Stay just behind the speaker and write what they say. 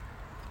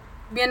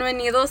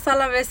Bienvenidos a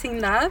la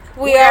vecindad.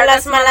 We are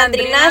las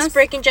malandrinas,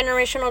 breaking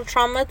generational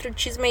trauma through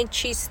chisme y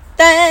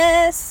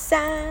chisteza.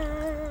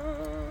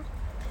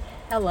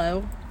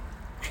 Hello.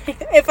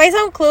 If I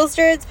sound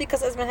closer, it's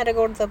because Esme had to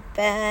go to the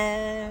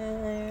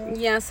bath.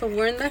 Yeah, so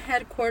we're in the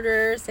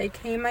headquarters,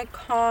 aka my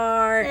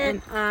car,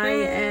 and I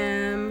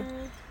am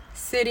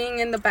sitting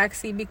in the back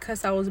seat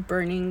because I was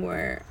burning.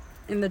 We're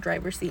in the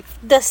driver's seat.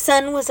 The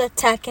sun was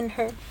attacking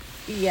her.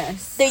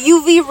 Yes. The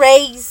UV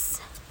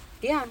rays.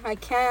 Yeah, I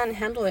can't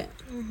handle it.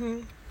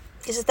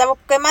 Que se estaba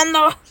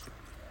quemando.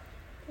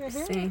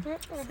 Sí.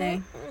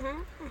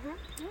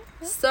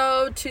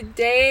 So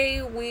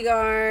today we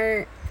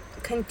are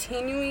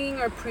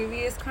continuing our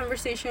previous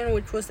conversation,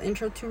 which was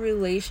intro to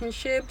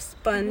relationships,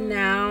 but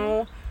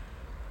now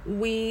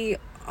we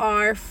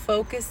are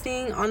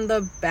focusing on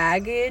the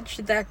baggage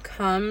that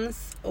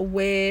comes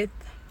with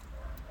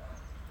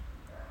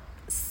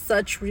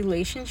such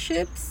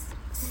relationships.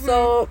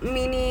 So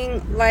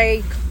meaning,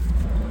 like,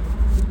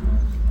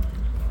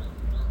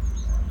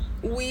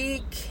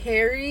 we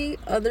carry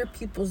other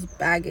people's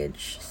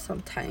baggage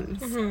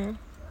sometimes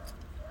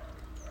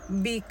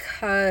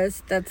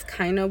because that's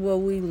kind of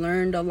what we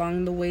learned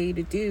along the way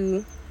to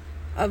do,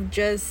 of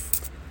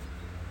just,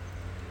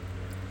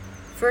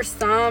 for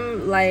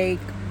some, like,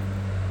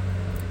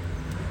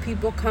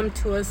 people come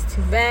to us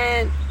to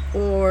vent,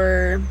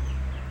 or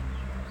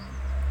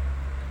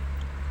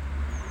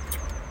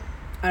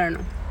I don't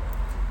know,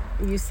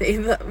 you say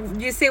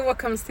what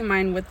comes to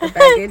mind with the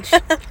baggage.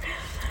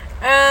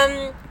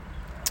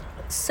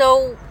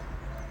 So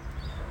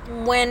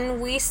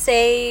when we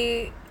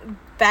say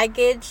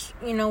baggage,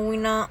 we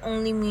not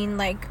only mean,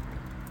 like,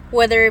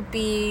 whether it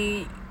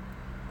be,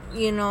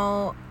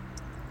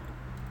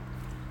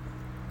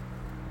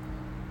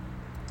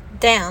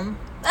 damn.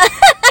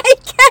 I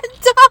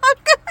can't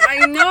talk.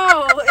 I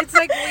know. It's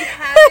like we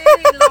had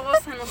it y luego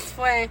se nos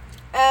fue.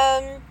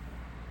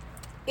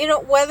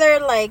 Whether,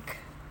 like,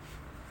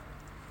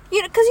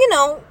 because,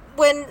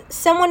 when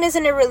someone is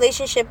in a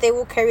relationship, they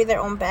will carry their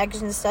own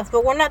baggage and stuff.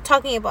 But we're not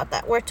talking about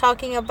that. We're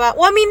talking about,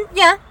 well, I mean,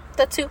 yeah,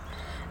 that too.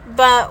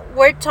 But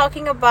we're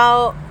talking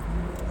about,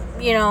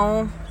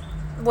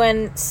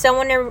 when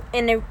someone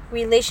in a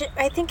relationship,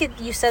 I think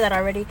you said that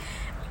already.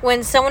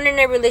 When someone in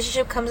a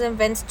relationship comes and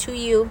vents to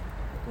you,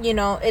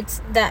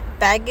 it's that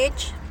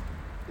baggage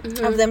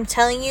of them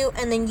telling you,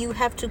 and then you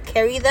have to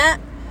carry that,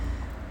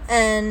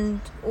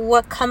 and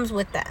what comes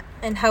with that,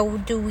 and how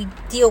do we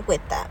deal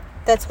with that.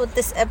 That's what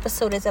this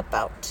episode is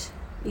about.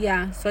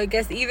 Yeah, so I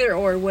guess either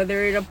or,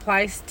 whether it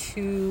applies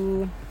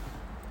to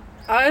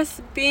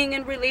us being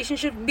in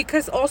relationship,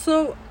 because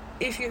also,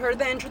 if you heard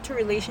the intro to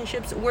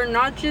relationships, we're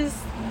not just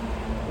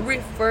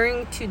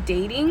referring to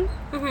dating.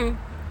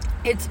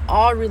 It's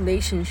all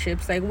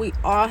relationships. Like, we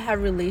all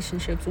have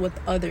relationships with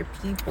other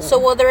people. So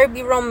whether it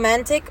be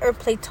romantic or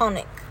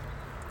platonic.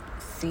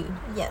 See.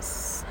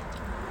 Yes.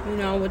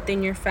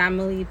 Within your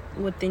family,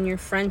 within your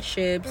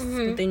friendships,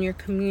 within your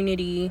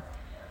community.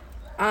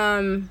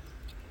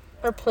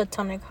 Or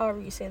platonic,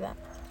 however you say that.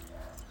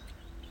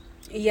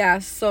 Yeah,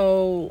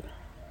 so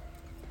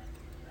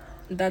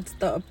that's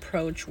the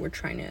approach we're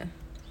trying to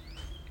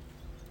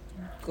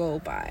go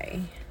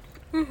by.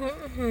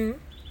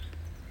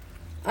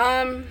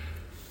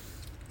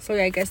 So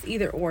yeah, I guess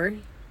either or.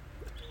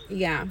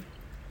 Yeah.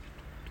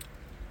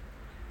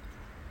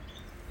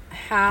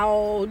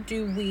 How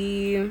do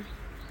we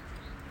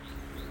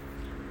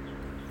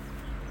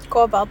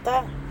go about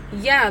that?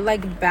 Yeah,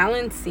 like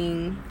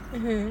balancing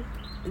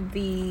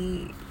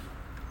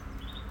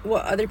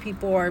what other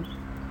people are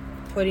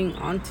putting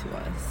onto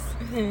us.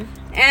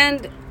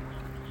 And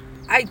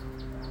I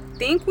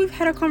think we've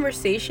had a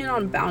conversation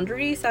on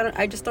boundaries.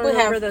 I just don't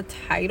remember the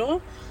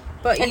title,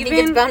 but I think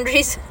it's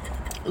boundaries.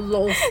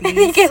 I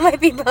think it might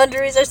be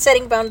boundaries or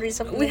setting boundaries.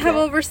 We have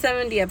over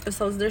 70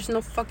 episodes. There's no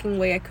fucking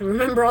way I could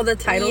remember all the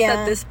titles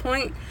at this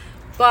point.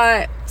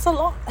 But it's a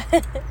lot.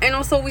 And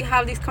also we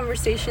have these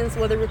conversations,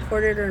 whether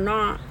recorded or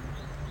not.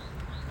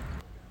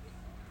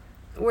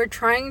 We're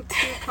trying to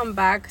come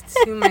back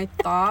to my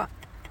thought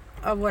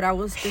of what I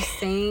was just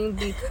saying,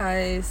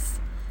 because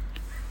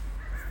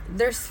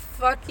there's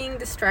fucking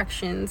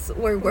distractions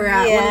where we're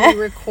at when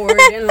we record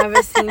in La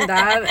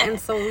Vecindad, and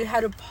so we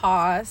had to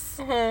pause.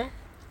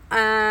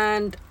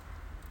 And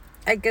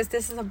I guess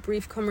this is a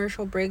brief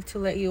commercial break to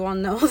let you all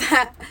know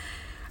that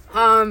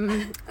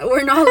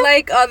we're not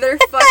like other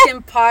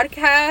fucking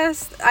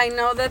podcasts. I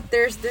know that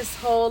there's this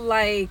whole,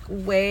 like,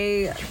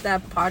 way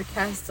that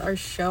podcasts are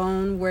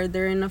shown where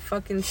they're in a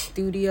fucking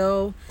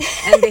studio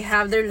and they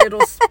have their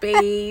little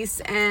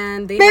space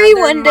and they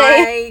have their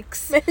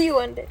mics. Maybe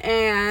one day.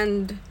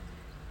 And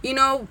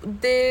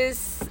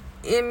this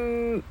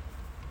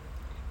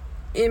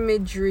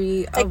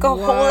imagery like of a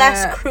whole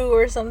ass crew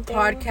or something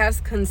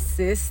podcast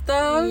consists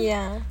of.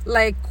 Yeah.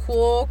 Like,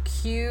 cool,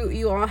 cute,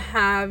 you all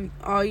have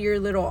all your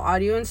little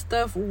audio and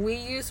stuff. We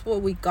use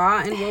what we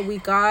got, and what we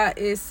got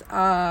is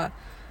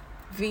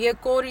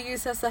vehicle to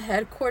use as a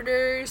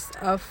headquarters,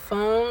 a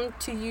phone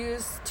to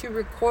use to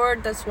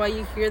record. That's why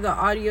you hear the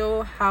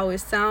audio, how it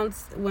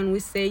sounds. When we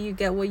say you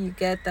get what you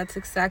get, that's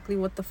exactly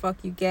what the fuck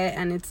you get,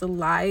 and it's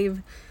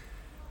alive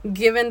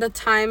given the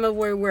time of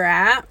where we're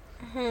at.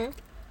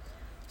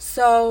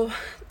 So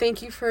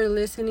thank you for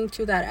listening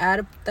to that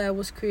ad that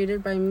was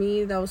created by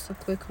me. That was a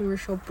quick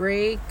commercial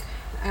break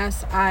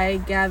as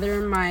I gather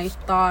my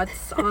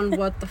thoughts on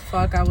what the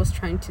fuck I was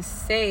trying to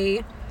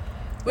say,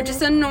 which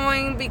is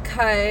annoying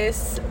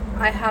because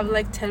I have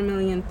like 10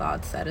 million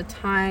thoughts at a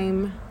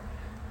time.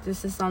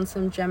 This is on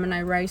some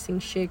Gemini rising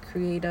shit,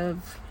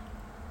 creative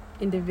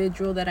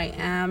individual that I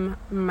am.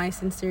 My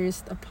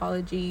sincerest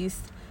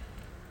apologies.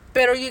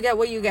 Pero you get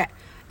what you get.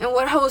 And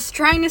what I was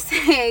trying to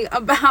say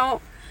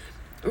about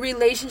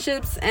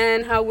relationships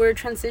and how we're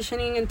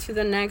transitioning into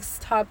the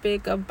next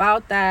topic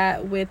about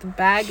that with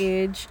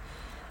baggage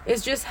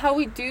is just how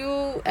we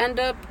do end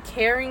up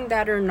carrying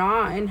that or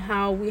not, and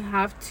how we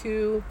have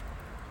to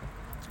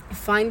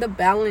find the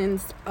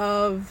balance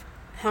of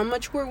how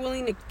much we're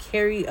willing to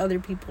carry other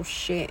people's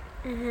shit.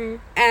 And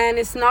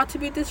it's not to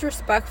be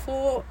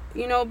disrespectful,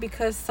 you know,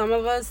 because some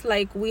of us,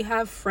 like, we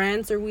have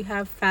friends or we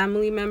have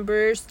family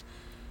members,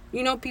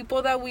 you know,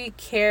 people that we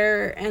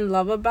care and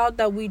love about,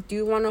 that we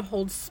do want to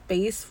hold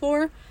space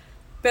for.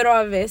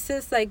 Pero a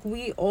veces, like,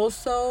 we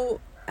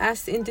also,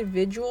 as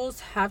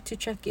individuals, have to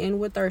check in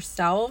with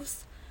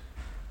ourselves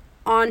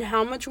on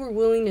how much we're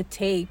willing to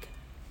take.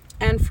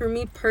 And for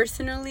me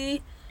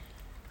personally,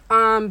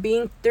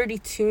 being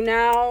 32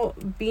 now,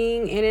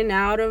 being in and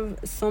out of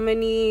so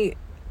many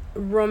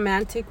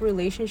romantic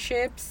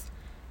relationships,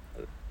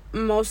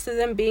 most of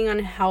them being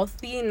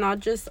unhealthy, not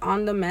just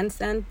on the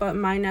men's end but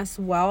mine as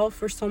well,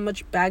 for so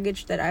much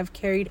baggage that I've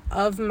carried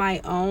of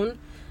my own.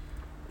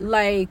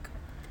 Like,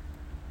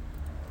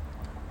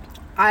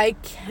 I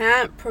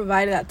can't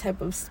provide that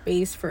type of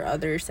space for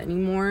others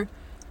anymore,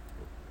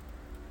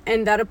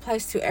 and that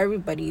applies to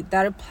everybody.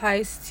 That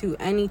applies to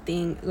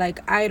anything. Like,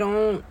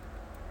 I'm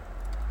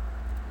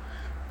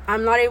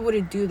not able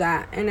to do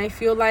that. And I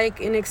feel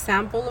like an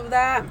example of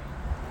that,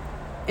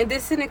 and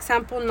this is an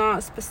example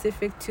not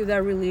specific to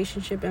that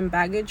relationship and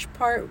baggage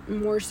part,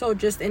 more so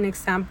just an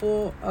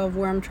example of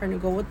where I'm trying to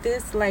go with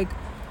this. Like,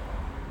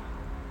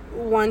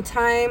 one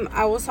time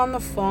I was on the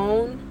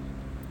phone,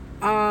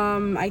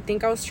 I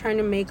think I was trying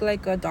to make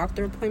like a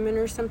doctor appointment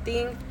or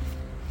something,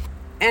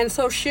 and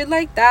so shit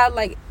like that,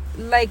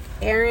 like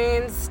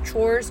errands,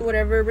 chores,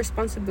 whatever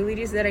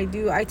responsibilities that I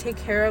do, I take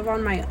care of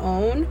on my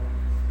own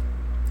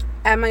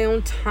at my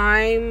own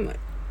time.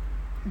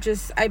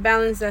 Just, I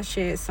balance that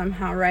shit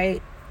somehow,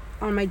 right,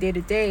 on my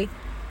day-to-day.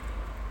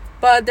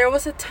 But there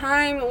was a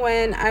time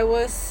when I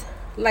was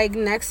like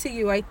next to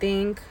you, I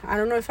think. I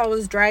don't know if I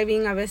was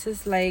driving. A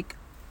veces like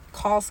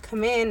calls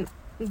come in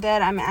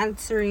that I'm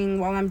answering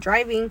while I'm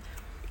driving,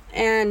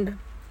 and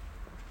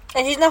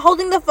she's not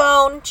holding the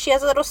phone. She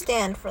has a little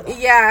stand for that.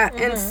 Yeah.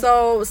 And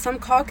so some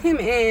call came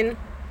in.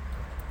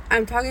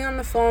 I'm talking on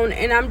the phone,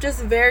 and I'm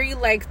just very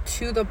like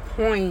to the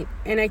point.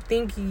 And I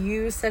think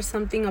you said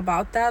something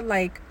about that,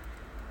 like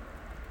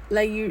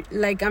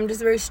I'm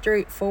just very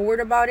straightforward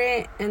about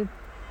it, and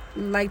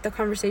like the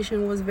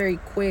conversation was very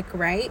quick,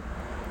 right?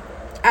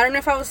 I don't know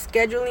if I was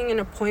scheduling an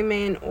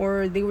appointment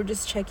or they were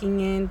just checking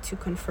in to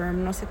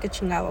confirm. No sé qué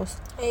chingados.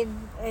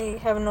 I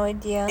have no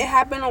idea. It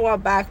happened a while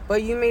back,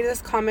 but you made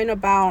this comment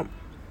about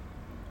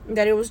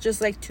that it was just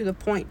like to the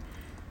point.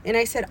 And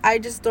I said, I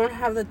just don't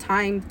have the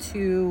time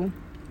to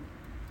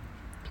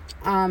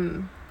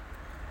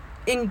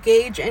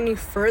engage any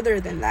further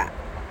than that.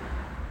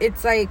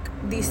 It's like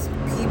these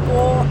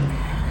people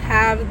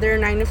have their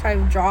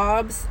 9-to-5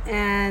 jobs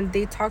and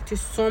they talk to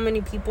so many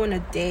people in a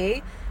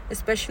day,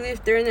 especially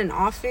if they're in an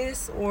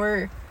office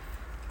or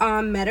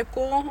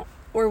medical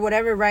or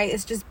whatever, right?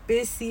 It's just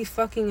busy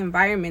fucking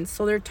environments.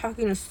 So they're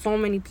talking to so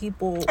many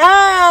people.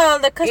 Oh,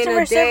 the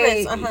customer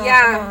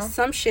service.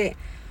 Some shit.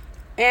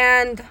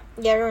 And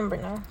yeah, I remember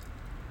now.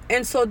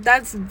 And so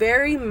that's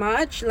very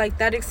much like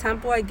that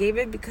example I gave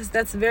it, because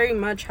that's very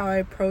much how I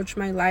approach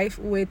my life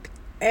with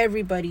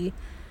everybody.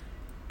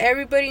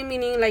 Everybody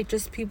meaning like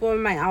just people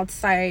in my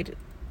outside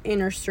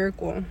inner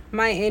circle.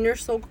 My inner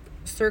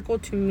circle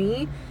to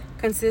me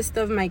consists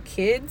of my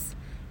kids,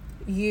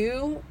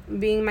 you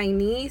being my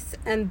niece,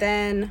 and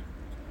then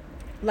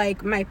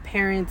like my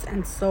parents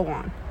and so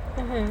on.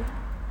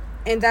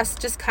 And that's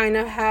just kind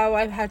of how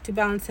I've had to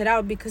balance it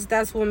out, because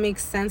that's what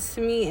makes sense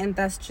to me, and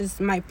that's just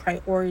my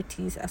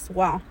priorities as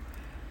well.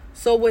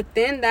 So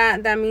within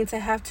that means I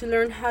have to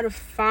learn how to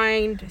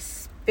find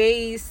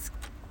space,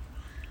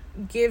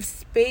 give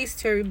space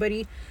to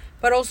everybody,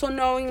 but also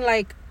knowing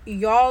like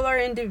y'all are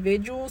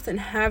individuals and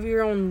have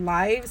your own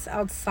lives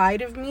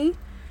outside of me.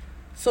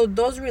 So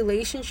those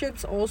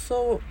relationships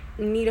also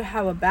need to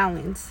have a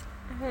balance.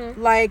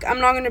 Like, I'm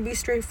not gonna be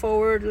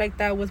straightforward like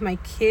that with my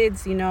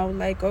kids, you know,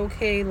 like,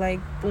 okay, like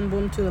boom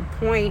boom to the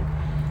point,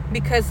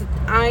 because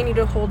I need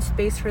to hold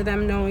space for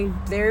them, knowing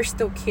they're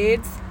still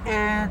kids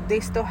and they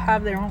still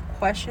have their own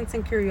questions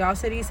and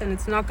curiosities, and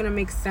it's not gonna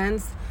make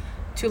sense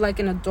to like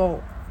an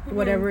adult.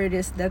 whatever it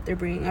is that they're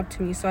bringing up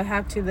to me. So I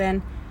have to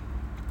then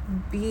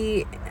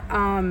be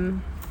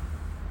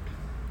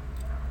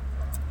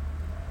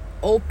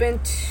open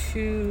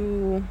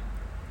to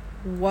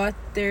what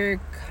they're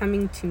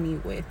coming to me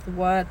with,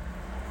 what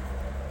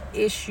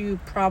issue,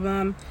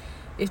 problem,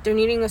 if they're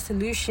needing a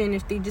solution,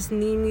 if they just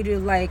need me to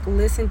like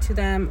listen to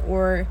them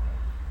or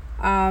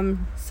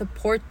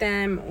support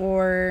them,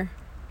 or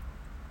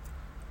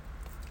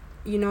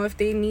you know, if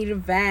they need a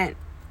vent,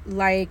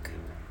 like,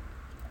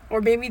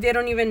 or maybe they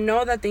don't even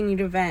know that they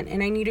need a vent,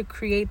 and I need to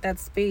create that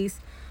space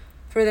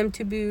for them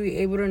to be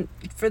able to,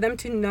 for them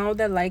to know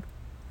that like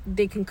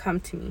they can come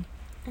to me.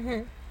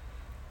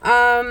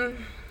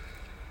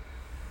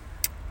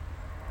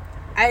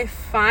 I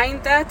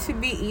find that to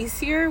be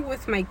easier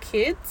with my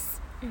kids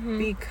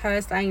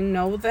because I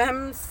know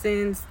them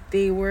since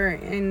they were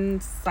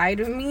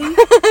inside of me.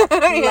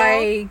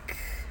 Like,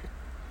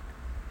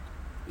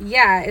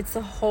 yeah, it's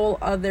a whole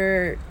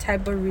other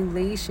type of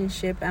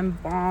relationship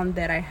and bond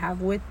that I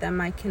have with them.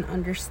 I can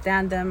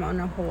understand them on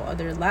a whole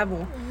other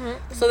level.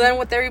 So then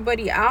with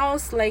everybody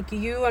else, like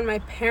you and my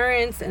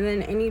parents, and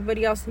then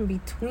anybody else in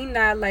between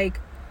that, like,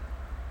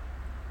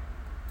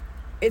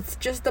 it's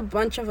just a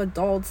bunch of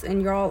adults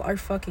and y'all are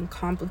fucking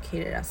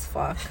complicated as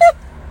fuck.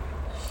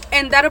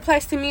 And that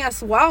applies to me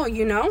as well,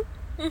 you know?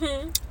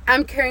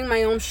 I'm carrying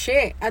my own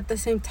shit at the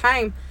same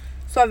time.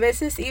 So a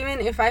veces, even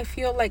if I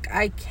feel like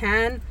I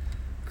can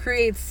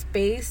create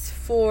space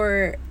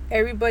for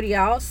everybody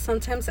else,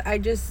 sometimes I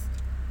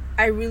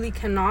really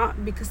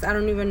cannot, because I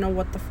don't even know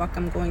what the fuck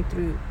I'm going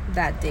through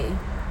that day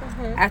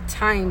at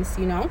times,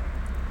 you know?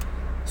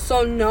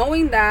 So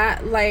knowing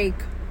that,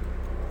 like,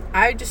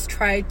 I just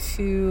try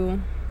to,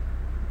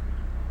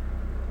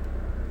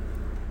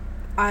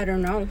 I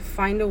don't know,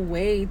 find a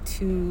way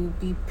to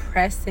be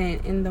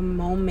present in the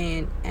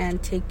moment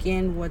and take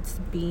in what's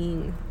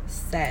being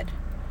said.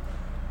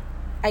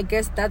 I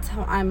guess that's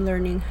how I'm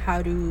learning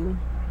how to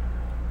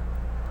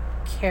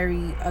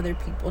carry other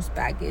people's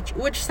baggage,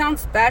 which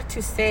sounds bad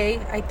to say.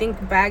 I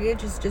think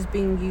baggage is just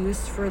being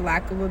used for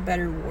lack of a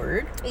better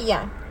word.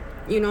 Yeah.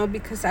 You know,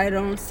 because I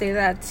don't say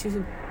that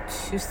to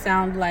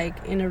sound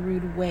like in a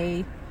rude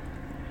way.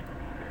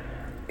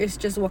 It's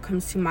just what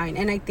comes to mind.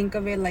 And I think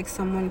of it like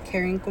someone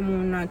carrying como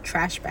una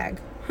trash bag.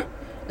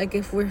 Like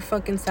if we're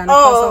fucking Santa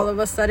Claus all of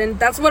a sudden.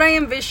 That's what I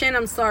envision.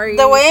 I'm sorry.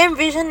 The way I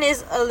envision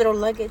is a little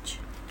luggage.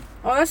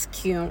 Oh, that's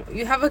cute.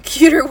 You have a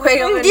cuter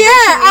way of envisioning.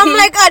 Yeah, I'm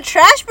like, a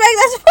trash bag?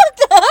 That's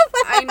fucked up.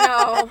 I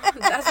know.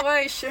 That's why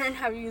I shouldn't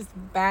have used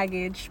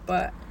baggage,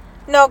 but...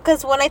 No,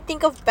 because when I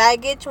think of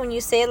baggage, when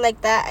you say it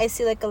like that, I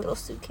see like a little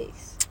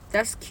suitcase.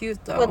 That's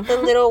cute, though. With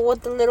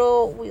the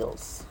little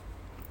wheels.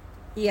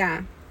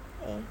 Yeah.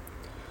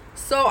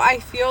 So I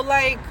feel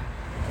like,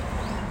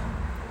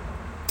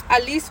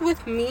 at least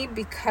with me,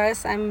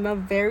 because I'm a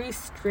very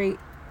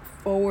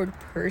straightforward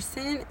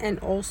person and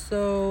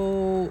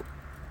also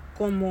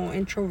como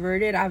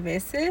introverted a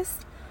veces,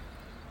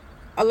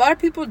 a lot of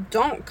people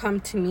don't come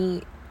to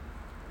me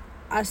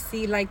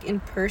así like in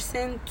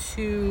person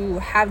to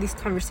have these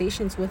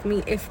conversations with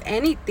me. If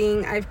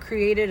anything, I've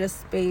created a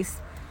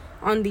space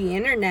on the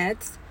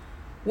internet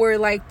where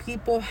like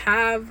people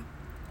have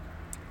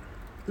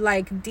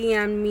like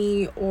DM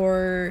me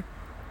or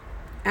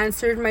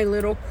answered my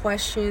little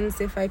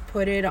questions. If I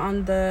put it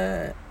on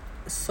the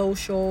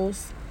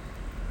socials,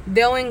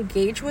 they'll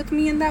engage with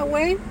me in that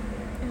way.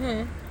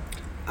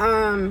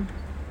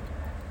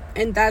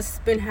 And that's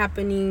been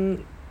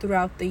happening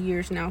throughout the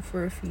years now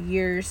for a few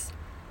years.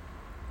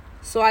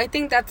 So I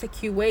think that's a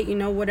cute way, you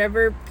know,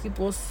 whatever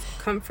people's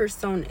comfort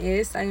zone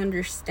is, I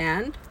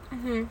understand.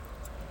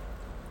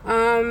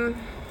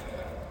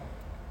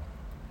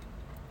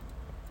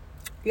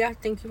 Yeah,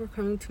 thank you for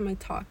coming to my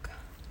talk.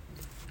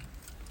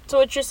 So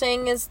what you're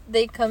saying is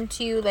they come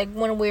to you like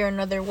one way or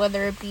another,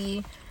 whether it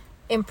be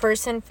in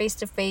person, face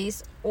to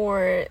face,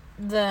 or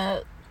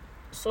the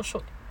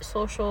social,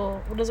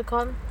 what is it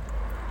called?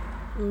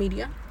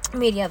 Media,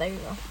 there you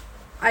go.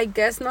 I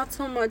guess not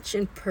so much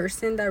in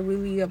person. That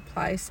really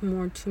applies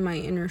more to my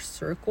inner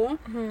circle.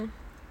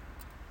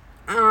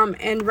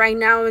 And right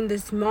now in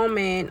this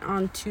moment,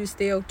 on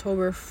Tuesday,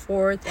 October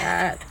 4th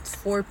at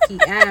 4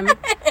 p.m.,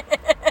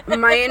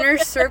 my inner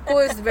circle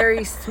is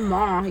very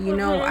small, you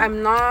know.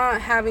 I'm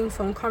not having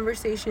phone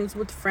conversations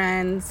with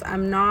friends.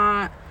 I'm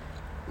not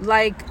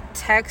like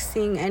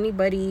texting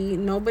anybody.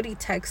 Nobody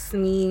texts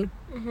me.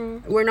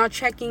 We're not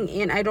checking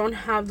in. I don't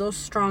have those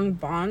strong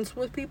bonds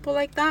with people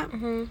like that.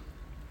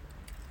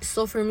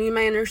 So for me,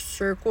 my inner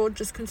circle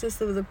just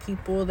consists of the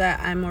people that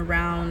I'm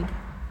around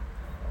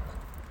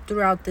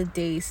throughout the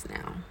days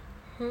now.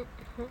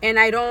 And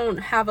I don't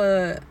have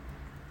a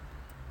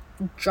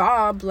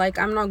job. Like,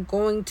 I'm not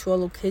going to a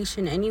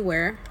location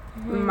anywhere.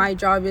 My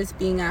job is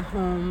being at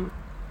home,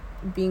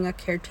 being a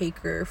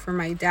caretaker for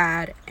my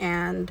dad,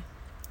 and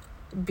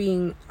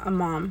being a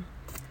mom.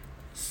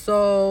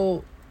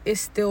 So it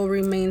still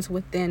remains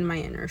within my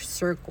inner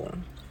circle.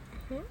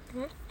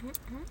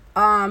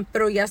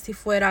 Pero ya si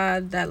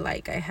fuera that,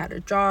 like, I had a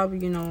job,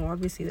 you know,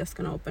 obviously that's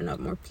gonna open up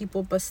more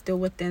people, but still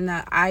within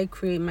that, I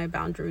create my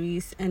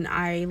boundaries and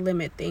I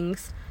limit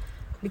things.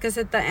 Because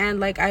at the end,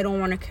 like, I don't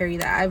want to carry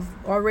that. I've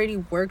already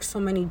worked so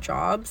many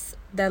jobs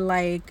that,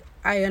 like,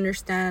 I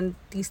understand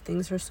these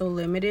things are so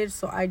limited.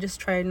 So I just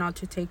try not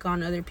to take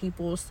on other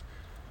people's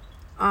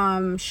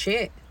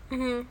shit.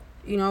 You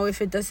know,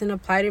 if it doesn't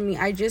apply to me,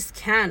 I just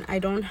can't. I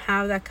don't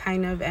have that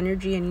kind of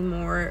energy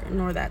anymore,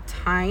 nor that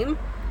time.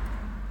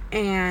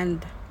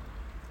 And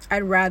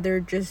I'd rather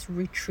just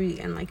retreat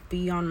and, like,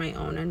 be on my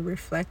own and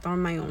reflect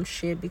on my own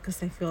shit.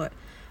 Because I feel like,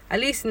 at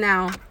least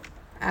now,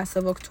 as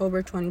of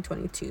October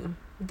 2022,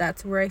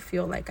 that's where I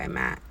feel like I'm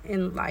at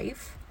in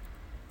life.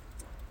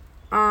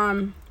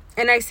 And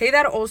I say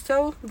that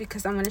also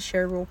because I'm going to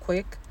share real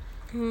quick.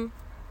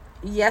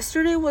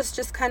 Yesterday was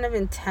just kind of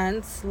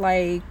intense,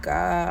 like,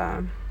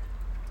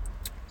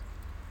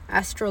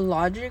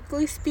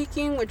 astrologically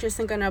speaking, which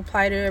isn't going to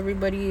apply to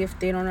everybody if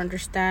they don't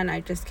understand. I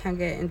just can't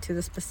get into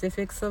the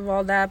specifics of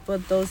all that.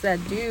 But those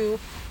that do,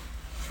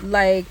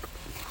 like,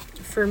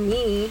 for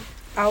me,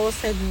 I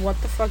was like,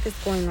 what the fuck is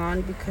going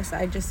on? Because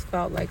I just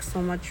felt like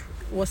so much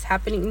was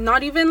happening.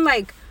 Not even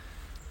like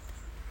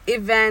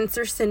events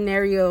or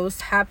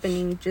scenarios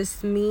happening,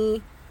 just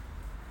me,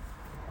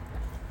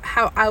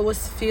 how I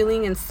was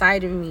feeling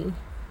inside of me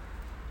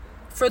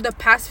for the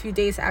past few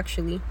days,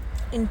 actually.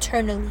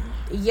 Internally.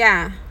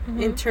 Yeah,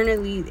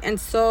 internally. And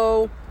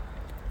so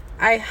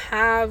I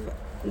have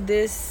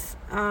this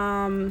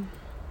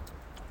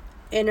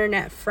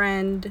internet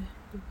friend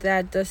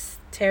that does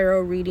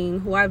tarot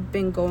reading, who I've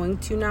been going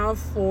to now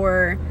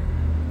for,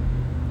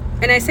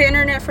 and I say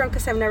internet friend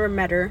because I've never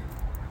met her,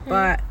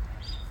 but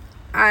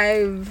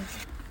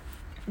I've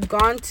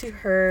gone to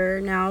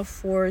her now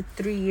for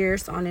 3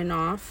 years on and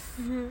off.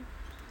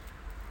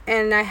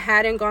 And I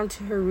hadn't gone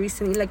to her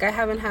recently. Like, I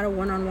haven't had a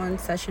one-on-one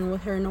session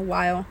with her in a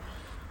while.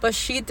 But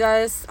she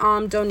does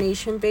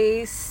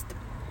donation-based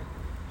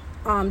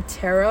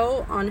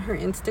tarot on her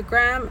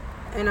Instagram.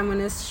 And I'm going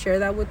to share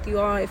that with you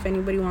all if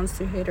anybody wants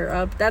to hit her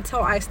up. That's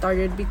how I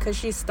started, because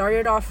she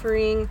started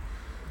offering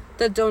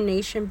the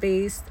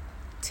donation-based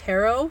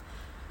tarot.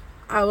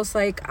 I was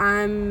like,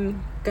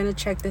 I'm going to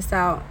check this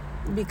out.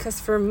 Because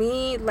for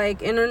me,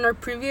 like, in our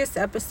previous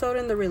episode,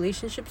 in the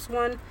relationships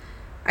one,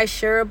 I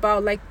share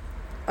about, like,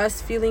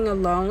 us feeling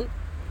alone,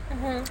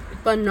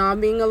 but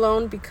not being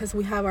alone, because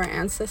we have our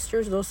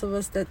ancestors, those of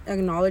us that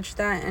acknowledge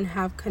that and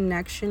have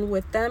connection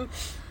with them.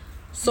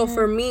 So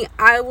for me,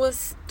 I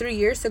was 3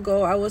 years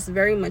ago, I was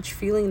very much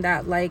feeling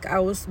that, like, I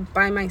was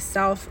by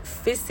myself.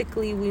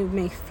 Physically, we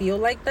may feel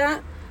like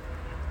that,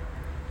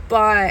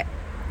 but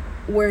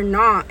we're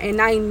not.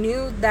 And I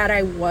knew that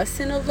I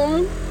wasn't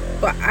alone,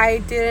 but I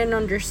didn't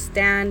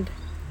understand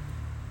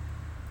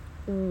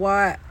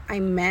what I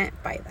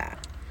meant by that.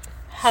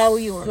 How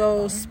you were so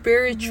alone.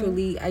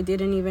 Spiritually, I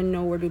didn't even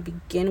know where to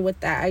begin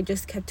with that. I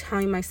just kept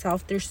telling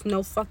myself, there's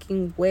no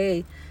fucking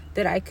way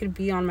that I could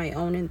be on my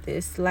own in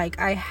this. Like,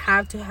 I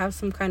have to have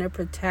some kind of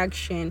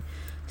protection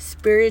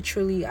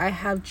spiritually. I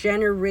have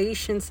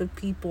generations of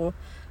people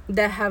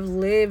that have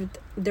lived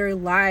their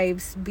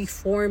lives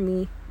before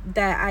me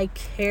that I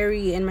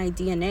carry in my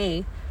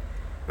DNA.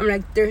 I'm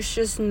like, there's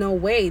just no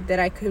way that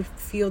I could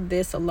feel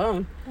this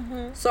alone.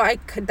 So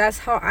that's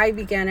how I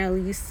began, at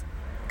least,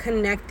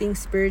 connecting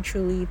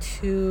spiritually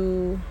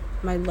to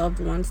my loved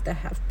ones that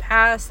have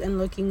passed and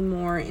looking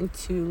more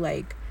into,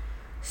 like,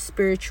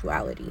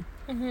 spirituality.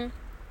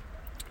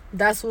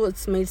 That's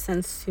what's made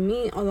sense to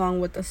me, along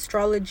with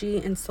astrology.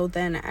 And so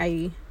then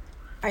I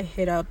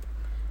hit up,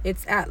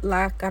 it's at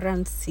La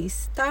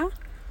Carrancista,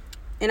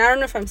 and I don't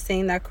know if I'm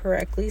saying that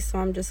correctly, so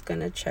I'm just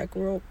gonna check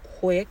real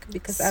quick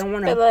because I don't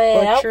want to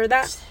butcher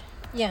that.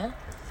 Yeah,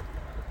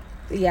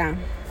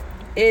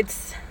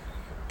 it's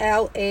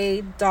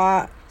LA.CARRANC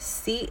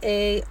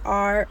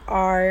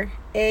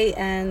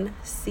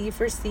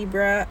for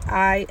zebra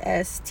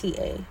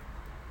ISTA,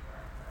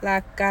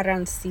 La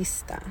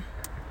Carrancista.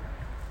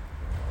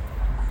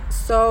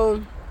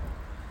 So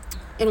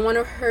in one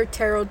of her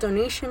tarot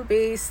donation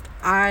based,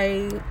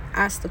 I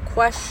asked the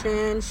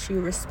question, she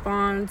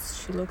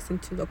responds, she looks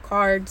into the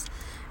cards,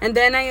 and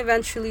then I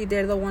eventually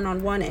did the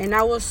one-on-one. And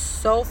I was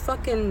so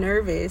fucking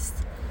nervous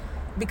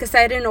because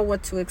I didn't know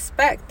what to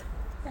expect.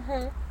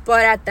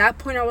 But at that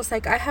point, I was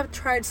like, I have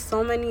tried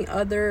so many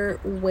other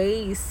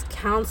ways,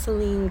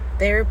 counseling,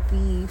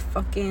 therapy,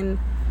 fucking,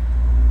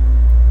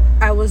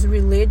 I was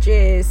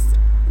religious,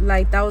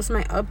 like, that was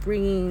my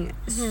upbringing.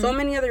 So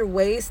many other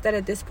ways that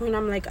at this point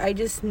I'm like, I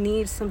just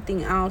need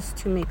something else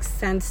to make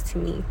sense to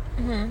me.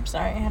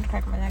 Sorry, I had to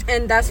crack my neck.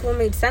 And that's what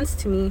made sense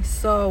to me.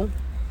 So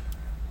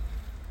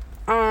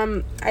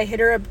I hit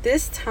her up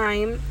this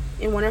time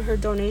in one of her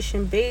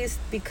donation based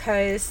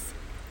because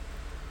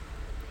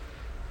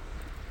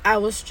I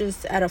was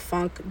just at a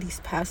funk these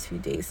past few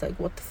days. Like,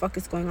 what the fuck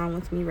is going on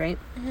with me, right?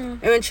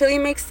 Eventually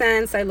it makes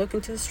sense. I look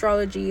into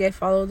astrology. I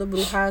follow the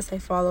brujas. I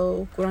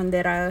follow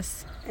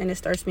curanderas. And it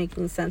starts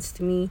making sense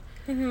to me.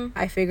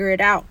 I figure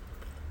it out.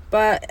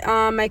 But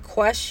my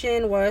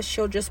question was,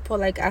 she'll just put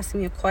like, ask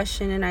me a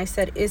question, and I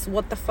said, is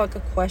what the fuck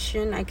a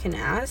question I can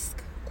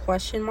ask?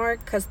 Question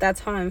mark, because that's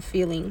how I'm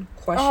feeling,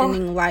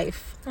 questioning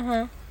life.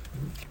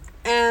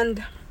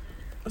 And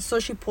so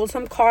she pulled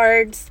some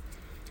cards.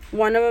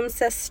 One of them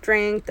says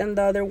strength, and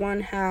the other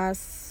one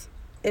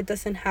it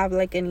doesn't have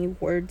like any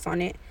words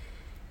on it,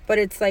 but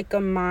it's like a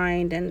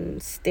mind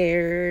and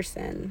stairs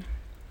and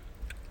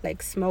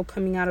like smoke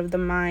coming out of the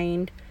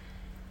mind.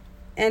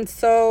 And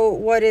so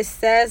what it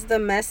says, the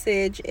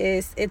message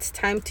is, it's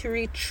time to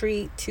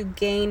retreat to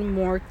gain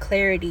more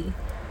clarity.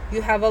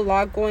 You have a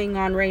lot going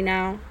on right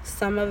now.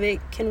 Some of it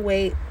can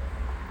wait,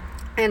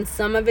 and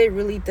some of it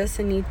really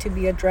doesn't need to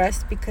be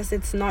addressed because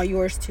it's not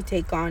yours to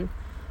take on.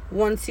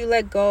 Once you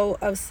let go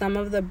of some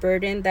of the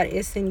burden that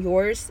isn't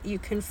yours, you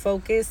can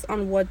focus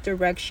on what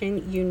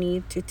direction you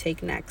need to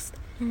take next.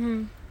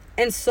 And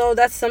so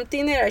that's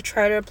something that I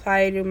try to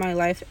apply to my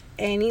life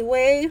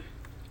anyway,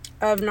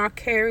 of not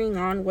carrying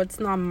on what's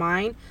not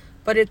mine.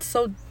 But it's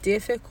so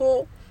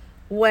difficult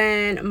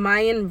when my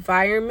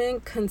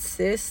environment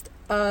consists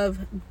of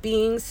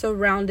being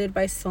surrounded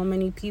by so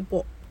many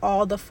people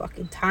all the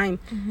fucking time.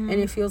 And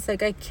it feels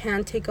like I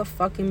can't take a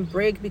fucking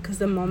break, because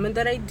the moment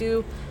that I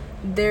do,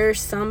 there's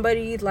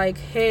somebody like,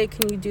 hey,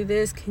 can you do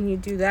this, can you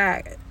do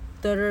that,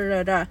 da da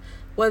da da.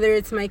 Whether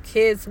it's my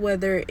kids,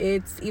 whether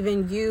it's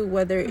even you,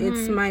 whether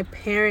it's my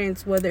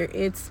parents, whether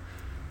it's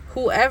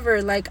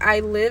whoever. Like, I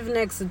live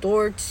next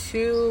door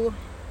to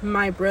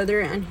my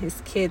brother and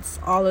his kids,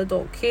 all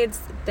adult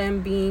kids,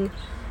 them being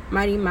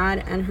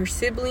Marimar and her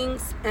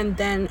siblings, and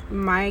then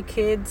my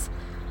kids,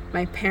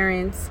 my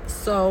parents.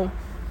 So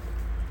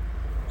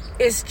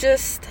it's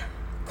just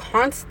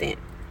constant.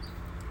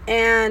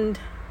 And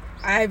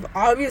I've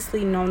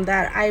obviously known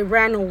that. I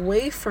ran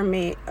away from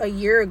it a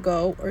year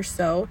ago or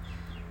so,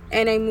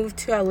 and I moved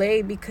to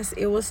LA because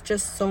it was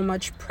just so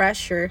much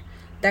pressure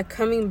that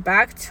coming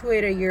back to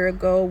it a year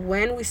ago,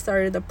 when we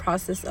started the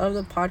process of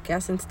the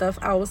podcast and stuff,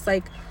 I was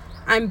like,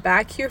 I'm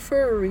back here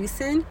for a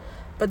reason,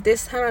 but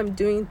this time I'm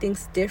doing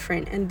things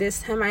different, and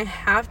this time I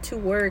have to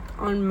work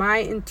on my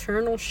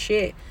internal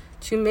shit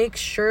to make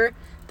sure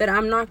that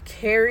I'm not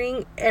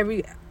carrying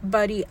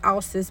everybody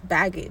else's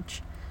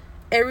baggage,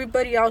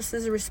 everybody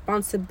else's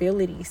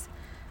responsibilities,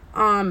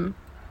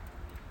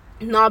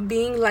 not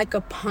being like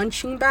a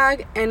punching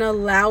bag and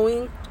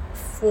allowing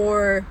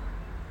for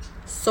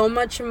so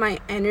much of my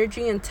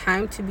energy and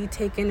time to be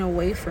taken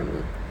away from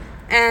me.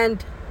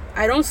 And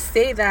I don't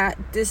say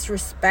that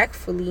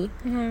disrespectfully,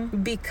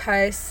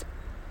 because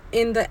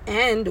in the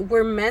end,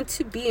 we're meant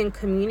to be in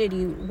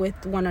community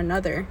with one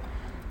another.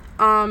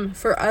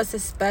 For us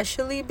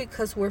especially,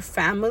 because we're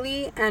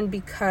family and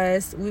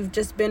because we've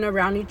just been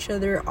around each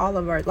other all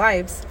of our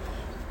lives.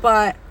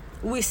 But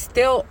we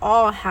still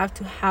all have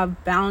to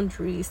have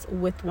boundaries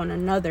with one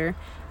another,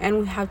 and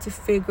we have to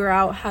figure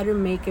out how to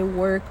make it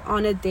work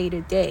on a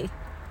day-to-day.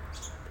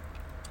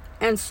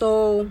 And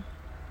so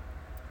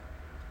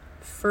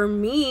for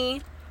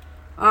me,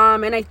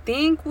 and I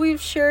think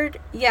we've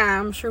shared,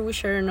 I'm sure we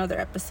shared in other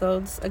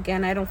episodes.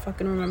 Again, I don't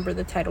fucking remember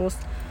the titles.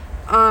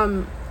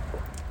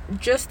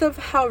 Just of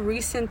how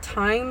recent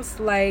times,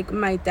 like,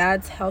 my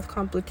dad's health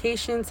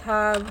complications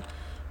have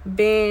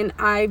been.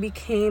 I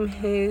became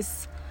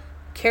his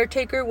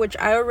caretaker, which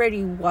I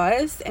already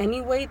was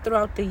anyway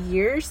throughout the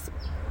years.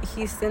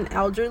 He's an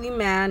elderly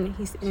man.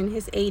 He's in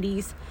his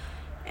 80s.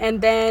 And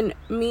then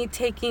me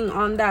taking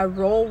on that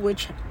role,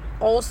 which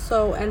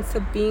also ends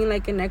up being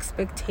like an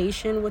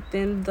expectation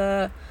within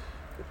the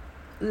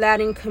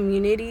Latin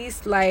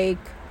communities, like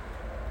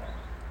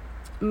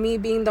me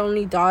being the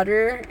only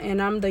daughter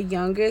and I'm the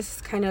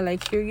youngest, kind of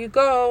like, here you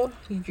go,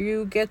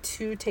 you get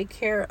to take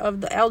care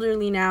of the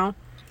elderly now,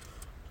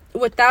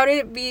 without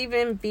it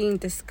even being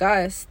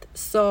discussed.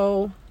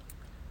 So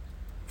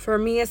for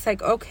me, it's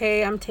like,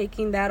 okay, I'm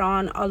taking that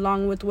on,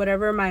 along with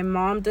whatever my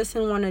mom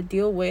doesn't want to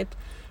deal with,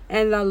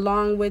 and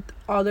along with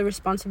all the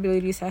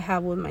responsibilities I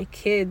have with my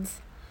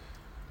kids.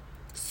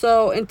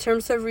 So in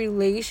terms of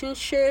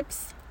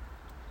relationships,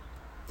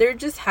 there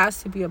just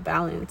has to be a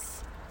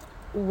balance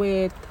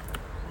with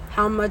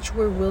how much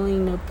we're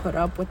willing to put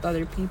up with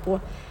other people.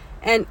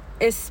 And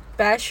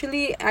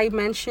especially, I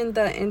mentioned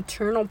the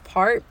internal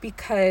part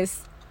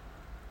because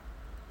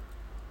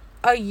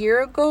a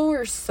year ago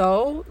or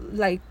so,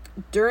 like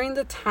during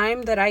the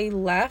time that I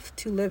left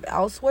to live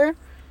elsewhere,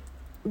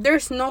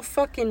 there's no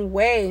fucking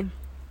way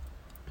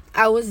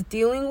I was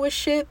dealing with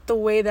shit the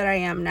way that I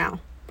am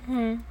now.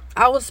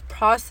 I was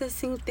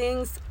processing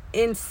things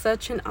in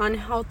such an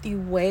unhealthy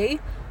way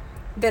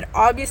that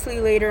obviously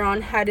later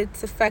on had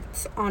its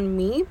effects on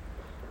me,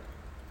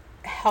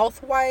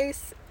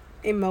 health-wise,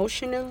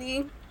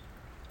 emotionally.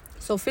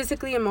 So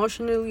physically,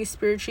 emotionally,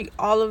 spiritually,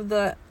 all of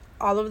that,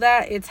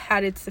 it's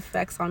had its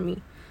effects on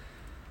me.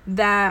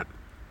 That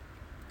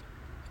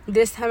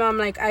this time I'm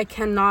like, I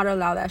cannot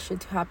allow that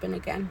shit to happen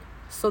again.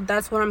 So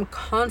that's what I'm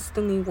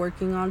constantly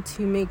working on,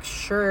 to make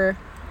sure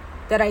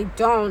that I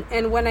don't.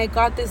 And when I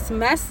got this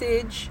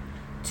message,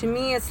 to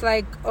me, it's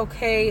like,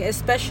 okay,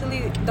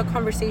 especially the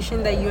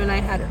conversation that you and I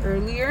had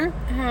earlier.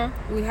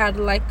 We had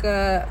like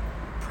a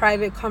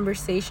private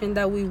conversation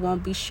that we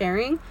won't be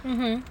sharing.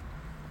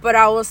 But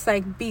I was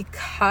like,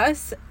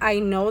 because I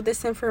know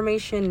this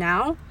information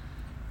now,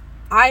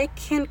 I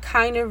can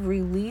kind of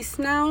release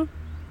now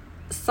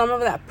some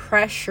of that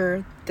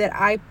pressure that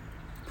I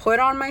put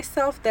on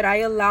myself, that I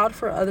allowed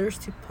for others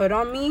to put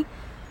on me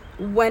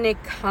when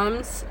it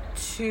comes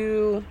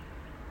to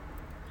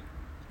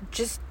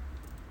just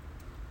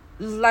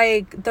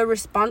like the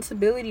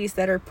responsibilities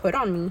that are put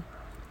on me.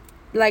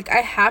 Like, I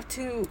have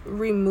to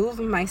remove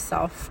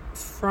myself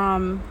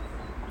from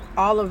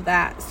all of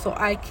that so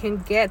I can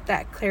get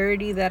that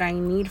clarity that I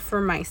need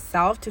for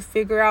myself to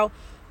figure out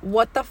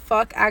what the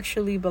fuck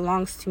actually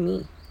belongs to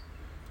me.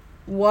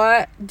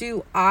 What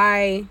do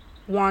I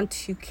want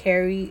to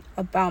carry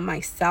about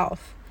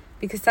myself?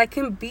 Because I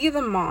can be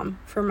the mom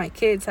for my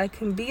kids, I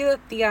can be the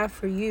tia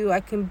for you, I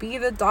can be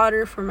the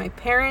daughter for my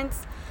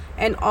parents,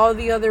 and all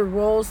the other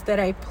roles that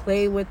I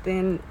play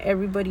within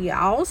everybody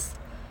else.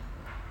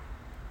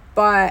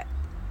 But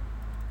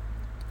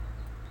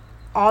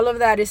all of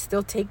that is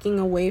still taking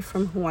away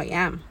from who I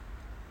am.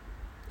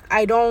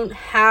 I don't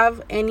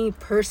have any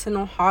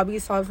personal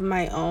hobbies of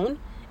my own,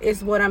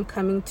 is what I'm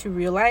coming to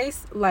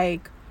realize.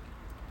 Like,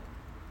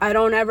 I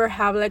don't ever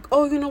have like,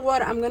 oh, you know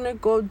what, I'm gonna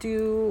go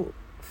do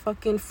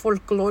fucking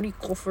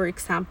folklorico, for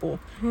example,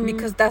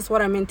 because that's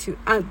what I'm into.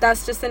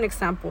 That's just an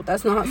example.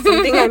 That's not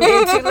something I'm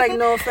into. Like,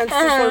 no offense to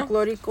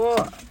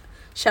folklorico,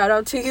 shout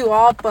out to you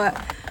all, but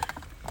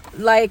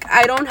like,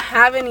 I don't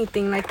have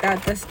anything like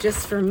that. That's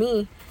just for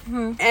me.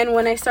 And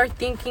when I start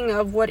thinking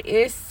of what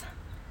is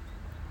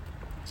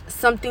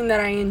something that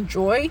I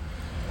enjoy,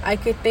 I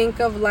could think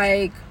of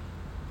like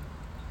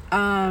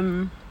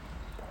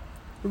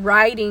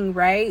writing,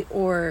 right?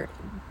 Or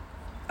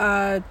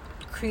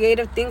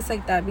creative things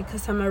like that,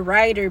 because I'm a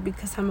writer,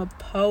 because I'm a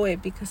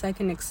poet, because I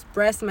can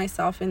express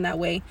myself in that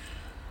way.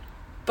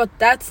 But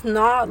that's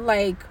not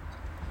like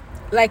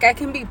I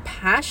can be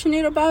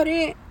passionate about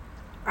it.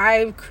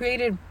 I've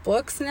created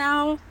books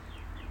now,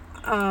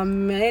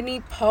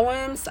 many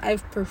poems,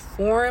 I've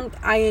performed.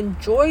 I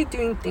enjoy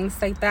doing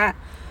things like that,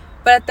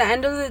 but at the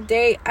end of the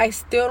day, I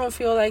still don't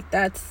feel like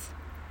that's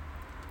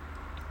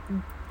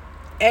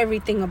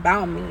everything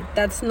about me.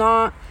 That's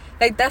not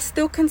like, that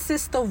still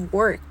consists of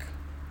work,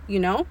 you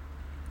know.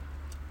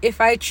 If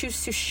I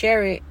choose to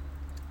share it,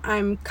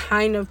 I'm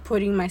kind of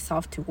putting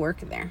myself to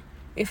work there.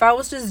 If I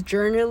was just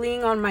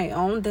journaling on my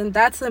own, then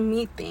that's a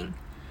me thing.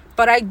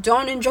 But I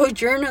don't enjoy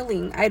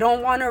journaling. I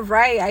don't want to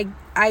write.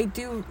 I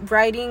do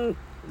writing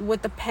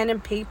with a pen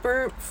and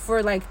paper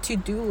for like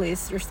to-do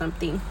lists or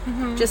something.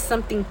 Just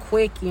something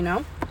quick, you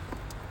know.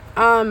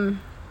 And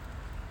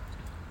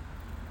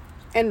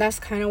that's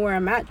kind of where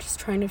I'm at, just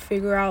trying to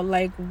figure out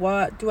like,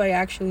 what do I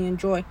actually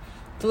enjoy.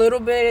 The little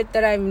bit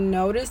that I've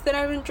noticed that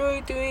I've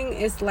enjoyed doing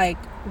is like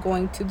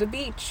going to the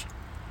beach,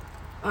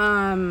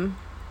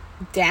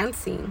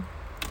 dancing.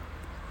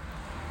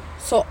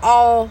 So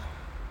I'll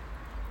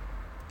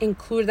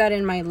include that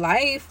in my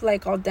life.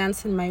 Like, I'll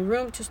dance in my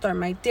room to start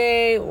my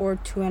day, or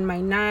to end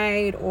my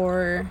night,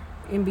 or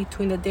in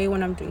between the day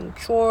when I'm doing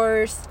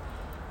chores.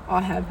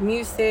 I'll have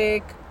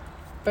music.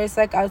 But it's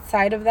like,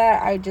 outside of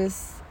that,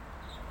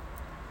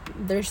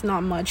 there's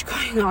not much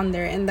going on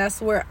there. And that's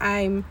where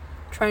I'm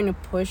trying to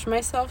push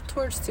myself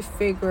towards, to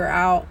figure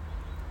out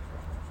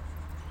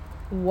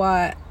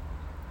what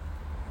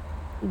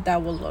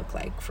that will look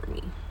like for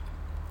me.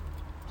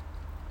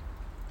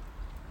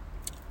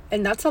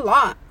 And that's a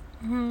lot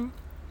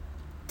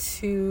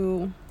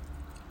to,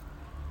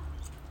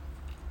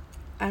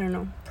 I don't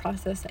know,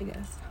 process, I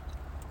guess.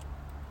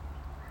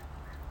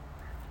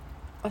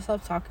 I'll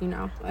stop talking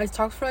now. I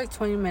talked for like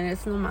 20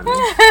 minutes. No mames.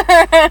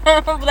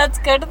 That's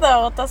good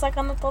though. Estás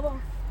sacando todo.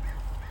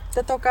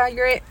 Te toca.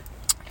 You're it.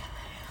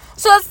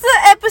 So that's the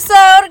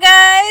episode,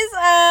 guys.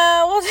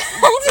 We'll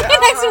see you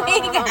next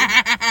week.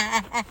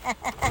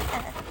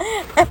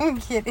 I'm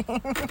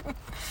kidding.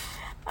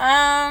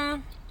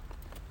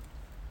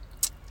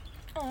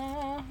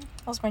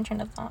 What's my train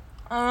of thought?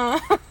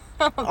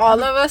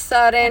 All of a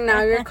sudden,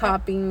 now you're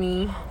copying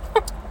me.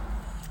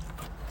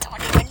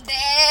 Don't even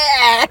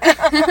dare.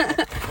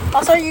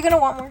 Also, are you gonna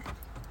want more?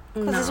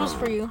 Because this was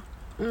for you.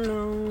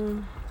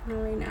 No,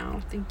 not right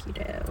now. Thank you,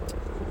 though.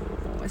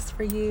 It's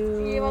for you.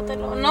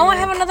 No, I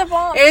have another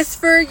box. It's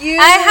for you.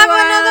 I have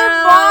another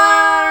box.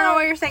 I don't know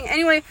what you're saying.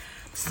 Anyway,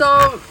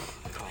 so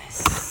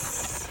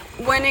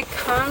when it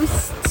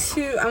comes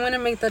to, I'm gonna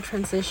make the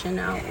transition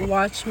now.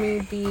 Watch me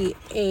be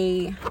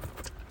a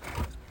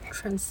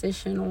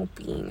transitional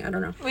being. I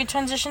don't know. We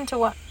transition to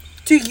what?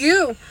 To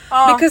you.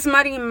 Oh. Because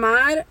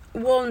Marimar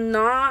will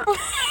not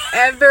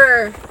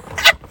ever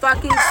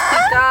fucking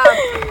speak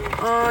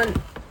up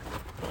on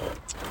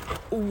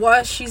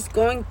what she's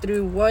going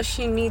through, what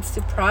she needs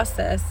to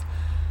process.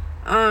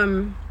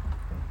 And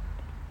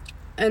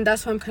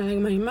that's why I'm kind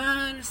of like,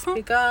 Marimar,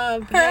 speak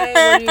up. Hey,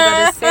 what do you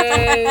gotta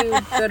say?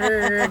 Da,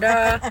 da, da,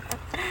 da.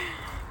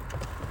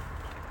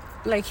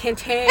 Like, hint,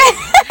 hint.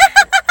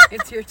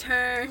 It's your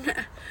turn.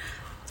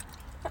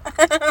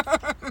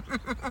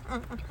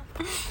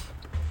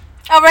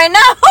 Oh, right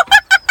now.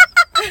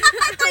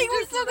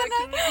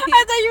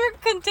 I thought you were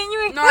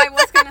continuing. No, I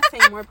was gonna say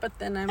more, but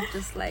then I'm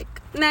just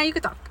like, nah, you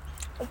could talk.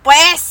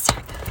 Pues.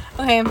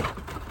 Okay.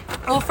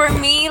 Well, for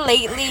me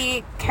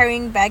lately,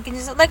 carrying baggage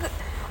is like,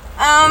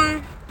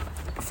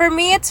 for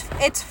me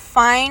it's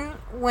fine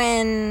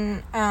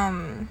when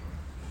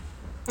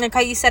like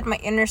how you said, my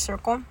inner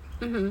circle.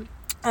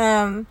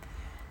 Mm-hmm.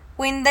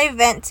 When they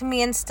vent to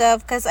me and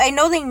stuff, because I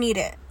know they need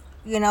it,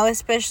 you know,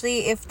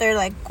 especially if they're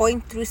like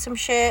going through some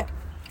shit.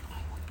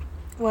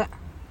 What?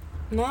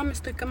 No, me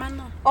estoy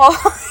quemando. Oh,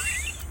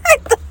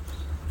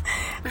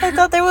 I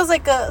thought there was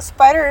like a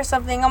spider or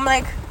something. I'm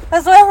like,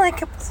 that's why I'm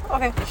like,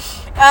 okay.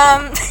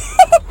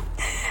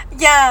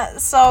 Yeah,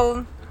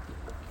 so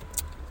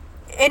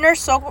inner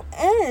circle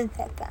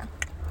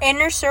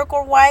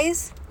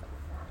wise,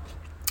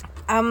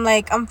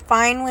 I'm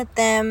fine with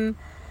them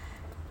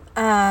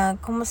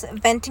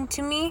venting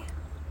to me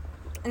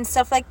and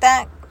stuff like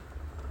that,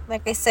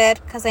 like I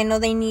said, because I know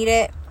they need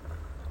it,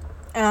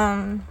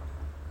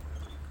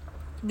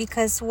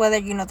 because whether,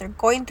 you know, they're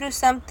going through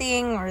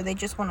something or they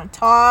just want to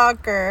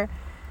talk or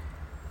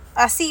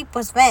así,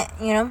 pues vent,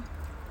 you know.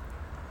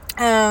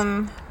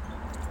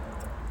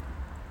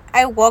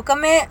 I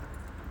welcome it,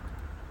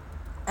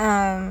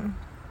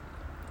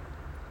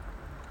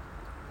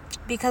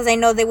 because I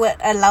know they would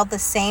allow the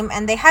same,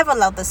 and they have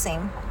allowed the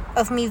same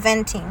of me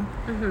venting.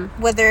 Mm-hmm.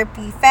 Whether it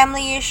be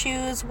family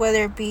issues,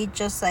 whether it be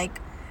just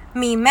like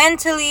me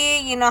mentally,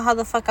 you know, how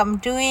the fuck I'm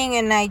doing,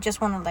 and I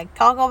just want to like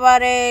talk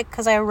about it,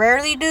 because I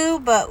rarely do,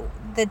 but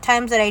the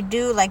times that I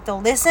do, like,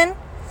 they'll listen.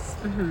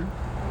 Mm-hmm.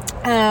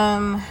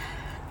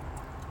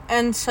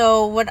 And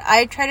so what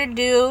I try to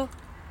do,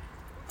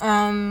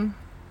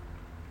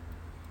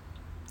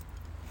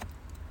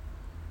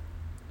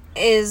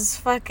 is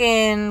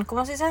fucking,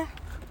 ¿cómo se dice?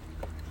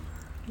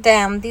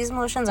 Damn, these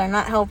motions are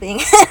not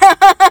helping.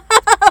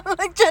 I'm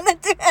like trying to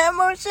do hand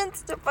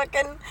motions to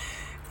fucking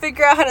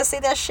figure out how to say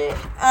that shit.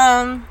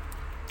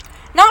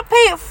 Not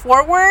pay it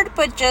forward,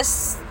 but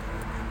just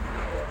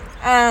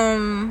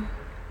how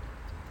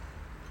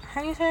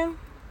do you say?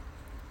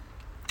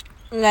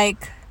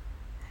 Like,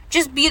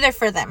 just be there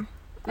for them,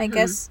 I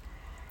guess.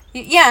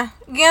 Yeah.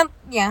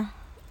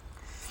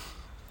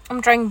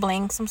 I'm drawing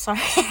blanks. I'm sorry.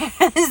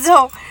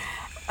 So,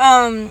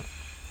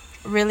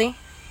 really?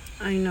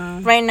 I know.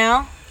 Right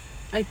now?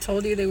 I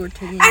told you they were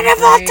taking. And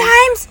of all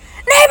times,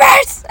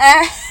 neighbors.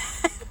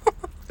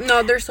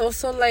 No, there's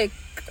also like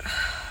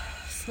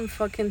some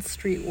fucking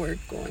street work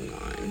going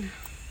on.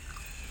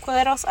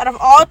 Culeros, out of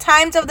all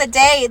times of the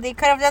day, they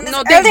could have done this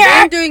No,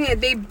 earlier.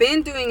 They've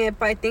been doing it,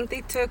 but I think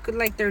they took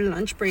like their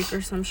lunch break or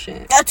some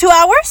shit. 2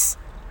 hours?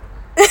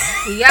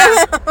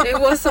 Yeah, it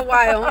was a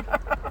while.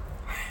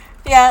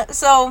 Yeah,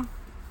 so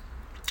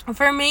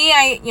for me,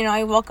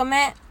 I welcome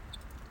it.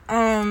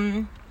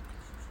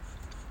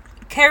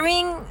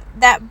 Carrying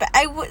that,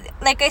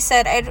 like I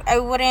said, I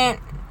wouldn't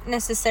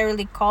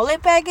necessarily call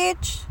it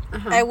baggage.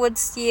 I would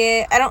see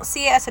it. I don't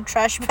see it as a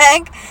trash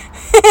bag.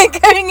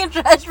 Carrying a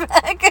trash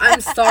bag. I'm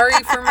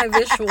sorry for my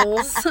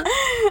visuals.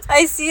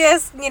 I see it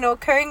as, you know,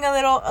 carrying a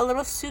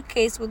little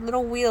suitcase with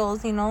little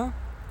wheels, you know.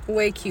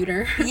 Way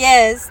cuter.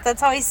 Yes,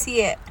 that's how I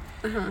see it.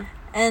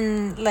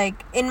 And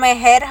like in my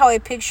head, how I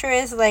picture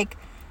is like,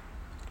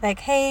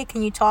 hey,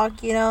 can you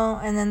talk, you know?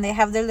 And then they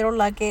have their little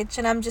luggage,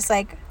 and I'm just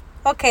like,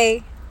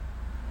 okay.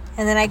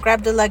 And then I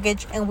grab the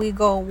luggage and we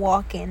go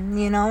walking,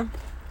 you know.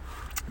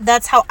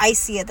 That's how I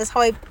see it. That's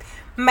how I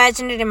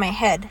imagine it in my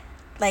head,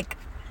 like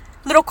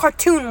little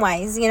cartoon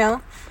wise, you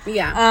know.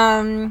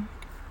 Yeah.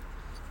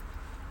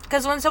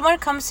 Because when someone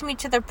comes to me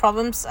to their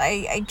problems,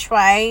 I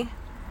try,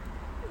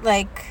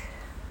 like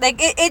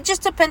it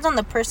just depends on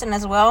the person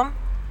as well,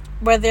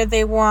 whether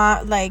they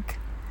want like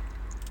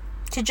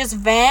to just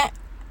vent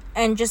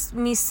and just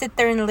me sit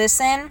there and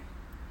listen,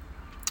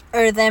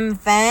 or them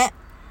vent,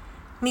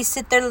 me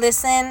sit there,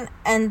 listen,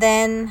 and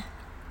then,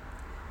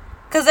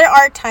 because there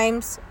are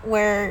times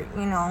where,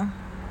 you know,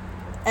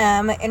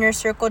 my inner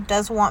circle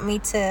does want me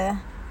to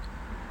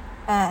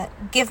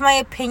give my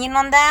opinion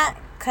on that,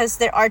 because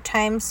there are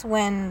times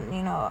when,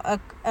 you know,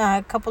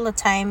 a couple of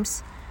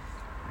times,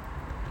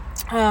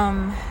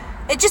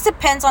 it just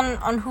depends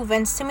on who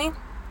vents to me.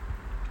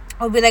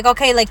 I'll be like,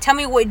 okay, like, tell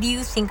me, what do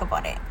you think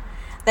about it?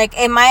 Like,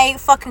 am I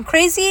fucking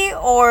crazy,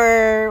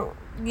 or,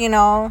 you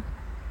know,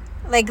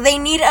 like, they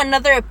need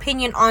another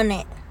opinion on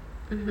it,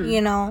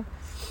 you know?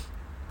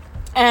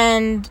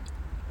 And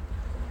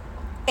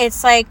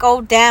it's like,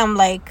 oh, damn,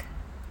 like,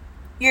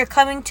 you're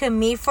coming to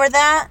me for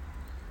that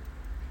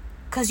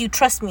because you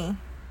trust me,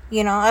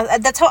 you know?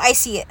 That's how I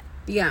see it.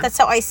 Yeah. That's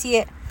how I see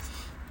it.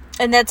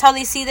 And that's how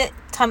they see that.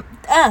 También.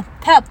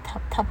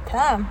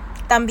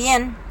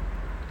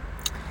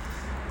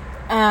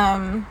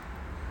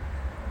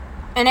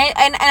 And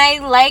I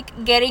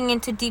like getting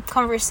into deep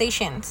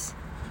conversations.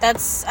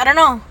 That's, I don't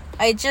know.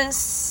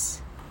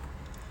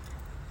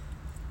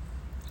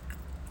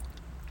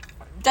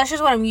 That's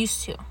just what I'm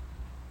used to,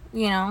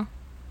 you know.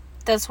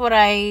 That's what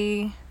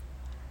and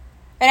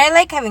I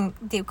like having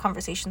deep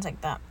conversations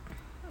like that.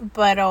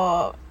 But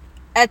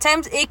at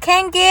times it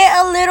can get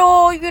a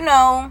little, you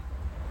know,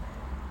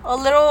 a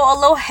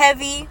little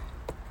heavy,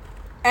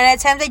 and at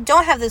times they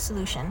don't have the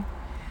solution.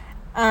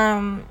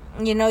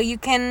 You know, you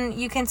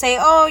can say,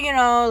 oh, you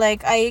know,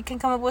 like, I can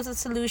come up with a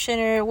solution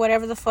or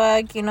whatever the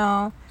fuck, you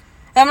know.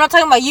 I'm not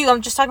talking about you. I'm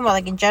just talking about,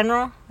 like, in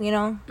general, you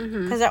know.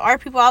 Because there are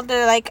people out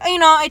there, like, you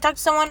know, I talk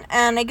to someone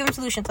and I give them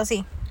solutions. Let's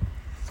see.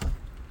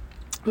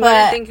 But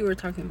I didn't think you were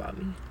talking about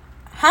me.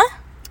 Huh?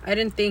 I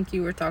didn't think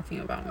you were talking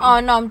about me. Oh,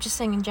 no, I'm just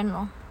saying in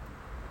general.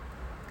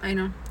 I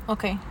know.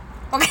 Okay.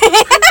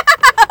 Okay.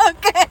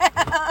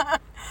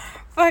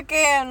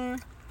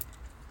 Fucking...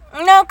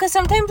 No, because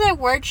sometimes I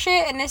word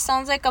shit and it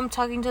sounds like I'm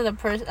talking to the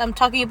person. I'm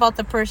talking about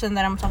the person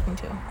that I'm talking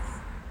to.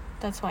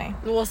 That's why.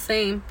 Well,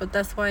 same, but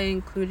that's why I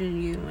included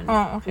you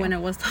when I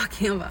was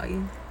talking about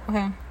you.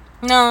 Okay.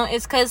 No,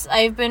 it's because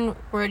I've been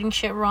wording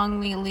shit wrong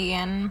lately,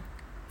 and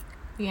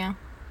yeah.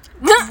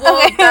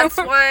 Well, that's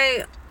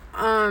why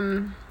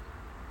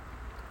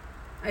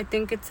I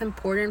think it's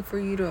important for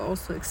you to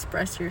also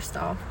express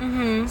yourself.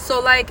 So,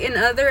 like, in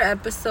other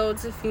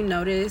episodes, if you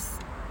notice,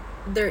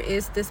 there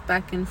is this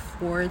back and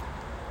forth,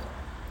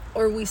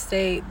 or we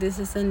say this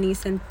is a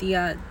niece and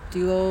tia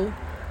duo,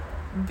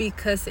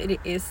 because it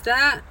is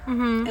that.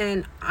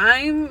 And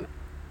I'm,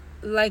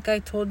 like I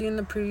told you in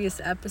the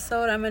previous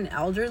episode, I'm an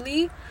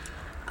elderly.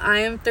 I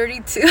am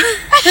 32.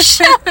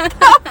 Shut the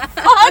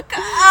fuck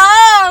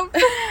up.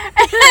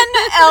 And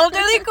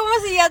elderly, como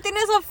si ya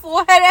tienes a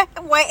full head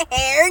of white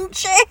hair and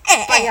shit.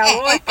 Pa'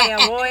 allá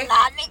voy.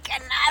 Nada.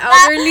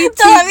 Elderly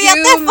to you,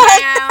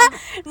 ma'am.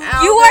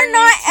 You are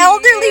not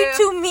elderly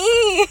to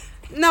me.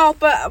 No,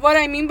 but what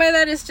I mean by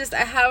that is just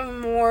I have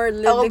more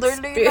lived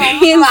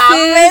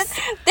experiences.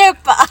 ¿Te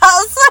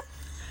pasa?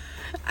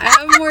 I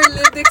have more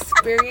lived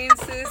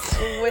experiences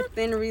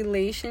within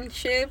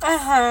relationships.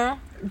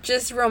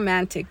 Just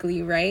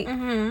romantically, right?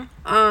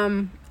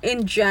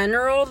 In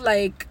general,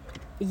 like,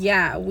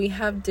 yeah, we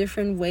have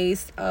different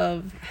ways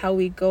of how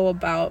we go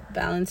about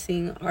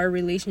balancing our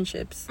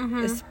relationships,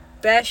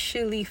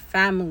 especially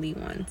family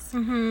ones.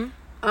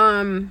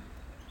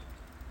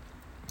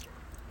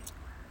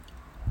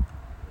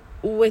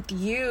 With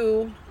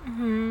you,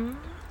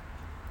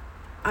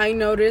 I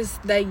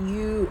noticed that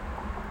you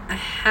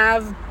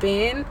have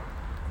been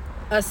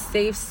a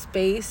safe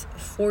space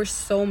for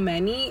so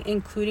many,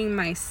 including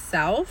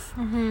myself.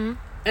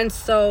 And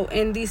so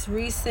in these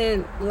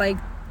recent, like,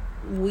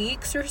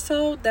 weeks or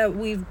so that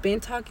we've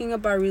been talking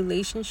about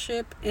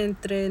relationship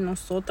entre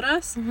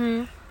nosotras,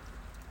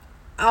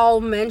 I'll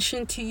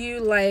mention to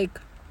you,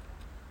 like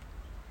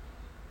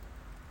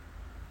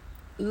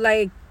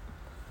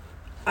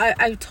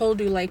I've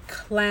told you, like,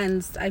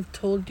 cleanse. I've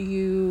told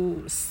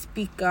you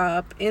speak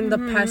up in the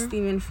past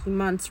even few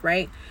months,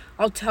 right?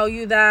 I'll tell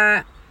you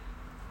that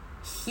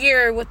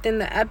here within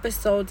the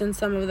episodes, and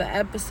some of the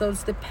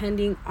episodes,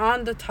 depending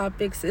on the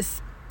topics,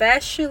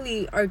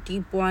 especially our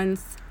deep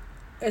ones,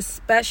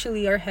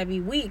 especially our heavy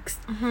weeks.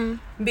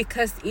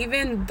 Because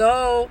even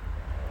though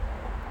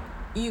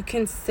you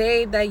can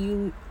say that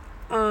you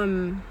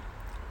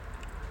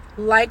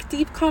like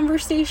deep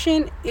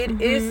conversation, it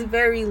is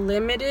very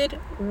limited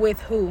with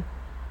who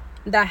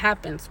that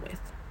happens with.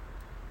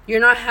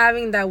 You're not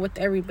having that with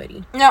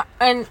everybody. No,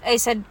 and I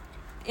said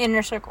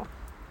inner circle.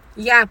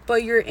 Yeah,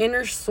 but your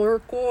inner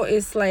circle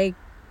is like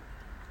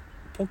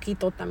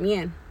poquito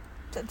también.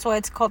 That's why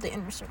it's called the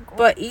inner circle.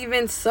 But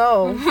even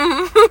so,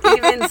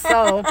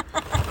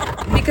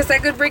 because I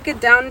could break it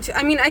down to,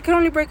 I mean, I can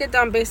only break it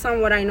down based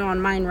on what I know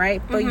on mine,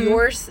 right? But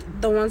yours,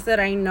 the ones that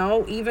I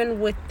know, even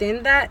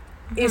within that,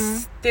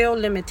 is still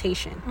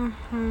limitation.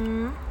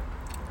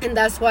 And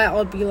that's why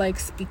I'll be like,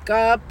 speak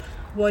up.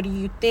 What do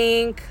you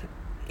think?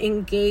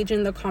 Engage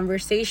in the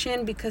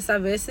conversation, because a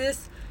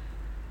veces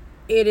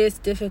it is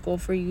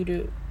difficult for you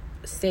to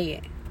say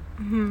it.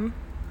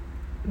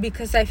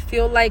 Because I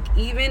feel like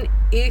even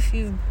if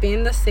you've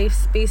been the safe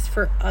space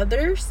for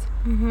others,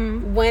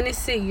 when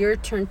is it your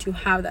turn to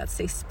have that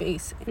safe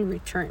space in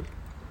return?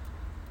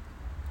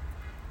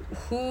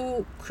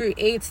 Who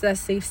creates that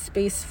safe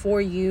space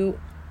for you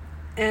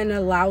and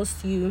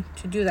allows you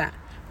to do that?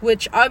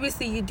 Which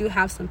obviously you do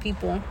have some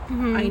people.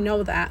 I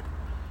know that.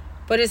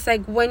 But it's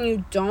like, when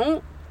you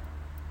don't,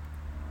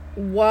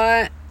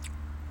 what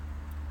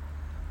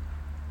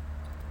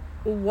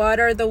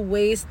are the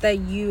ways that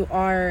you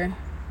are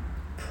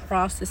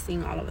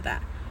processing all of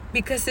that?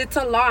 Because it's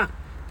a lot.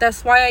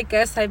 That's why I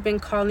guess I've been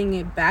calling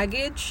it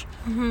baggage,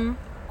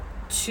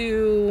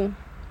 to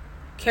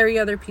carry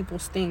other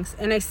people's things.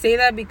 And I say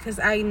that because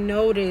I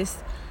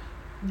noticed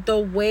the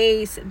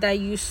ways that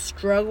you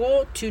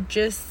struggle to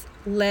just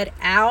let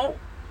out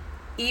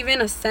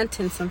even a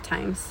sentence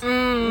sometimes,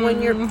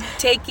 when you're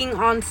taking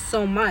on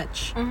so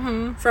much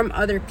from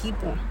other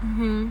people.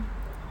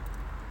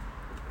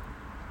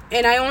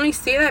 And I only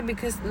say that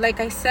because, like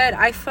I said,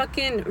 I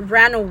fucking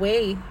ran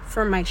away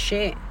from my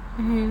shit.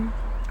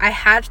 I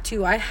had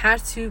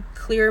to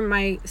clear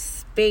my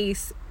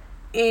space,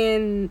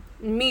 and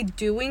me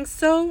doing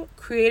so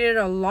created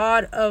a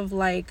lot of,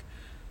 like,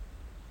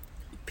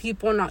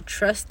 people not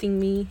trusting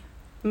me,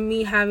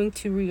 me having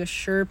to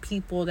reassure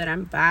people that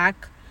I'm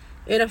back,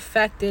 it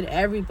affected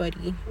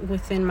everybody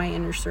within my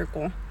inner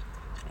circle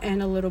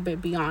and a little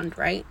bit beyond,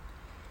 right?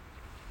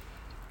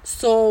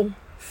 So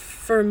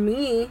for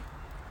me,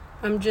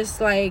 I'm just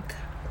like,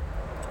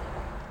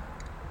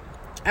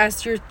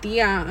 as your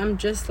tia, I'm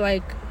just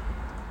like,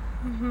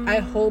 I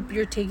hope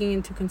you're taking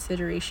into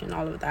consideration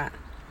all of that.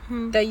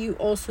 That you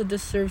also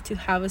deserve to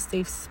have a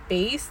safe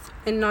space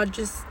and not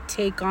just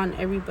take on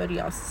everybody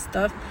else's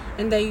stuff,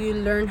 and that you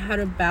learn how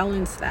to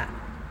balance that.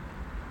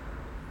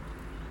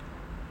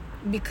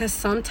 Because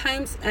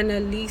sometimes, and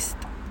at least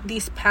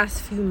these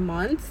past few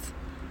months,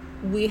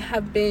 we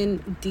have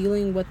been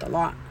dealing with a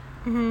lot.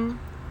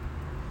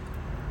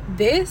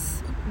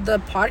 The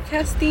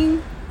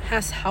podcasting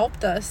has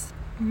helped us.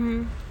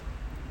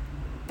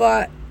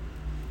 But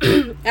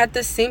at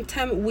the same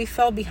time, we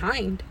fell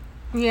behind.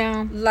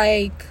 Yeah.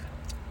 Like,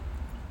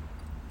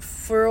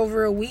 for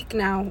over a week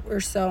now or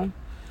so.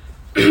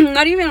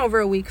 Not even over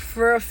a week.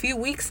 For a few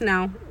weeks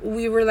now,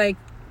 we were, like,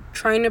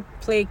 trying to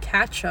play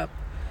catch up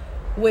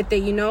with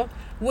it, you know?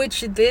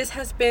 Which this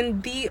has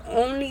been the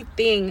only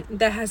thing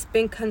that has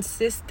been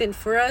consistent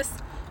for us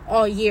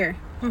all year.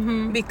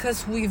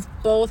 Because we've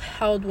both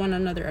held one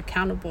another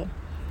accountable.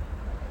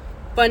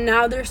 But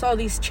now there's all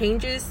these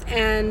changes,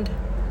 and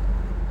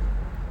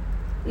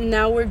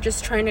now we're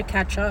just trying to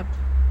catch up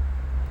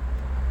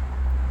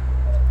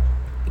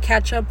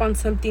on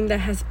something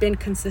that has been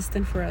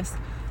consistent for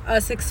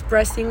us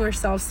expressing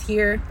ourselves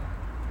here.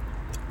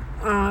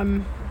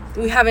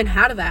 We haven't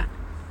had that.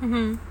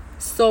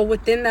 So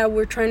within that,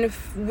 we're trying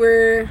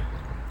to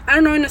I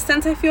don't know, in a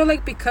sense, I feel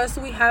like because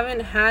we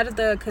haven't had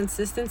the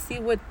consistency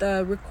with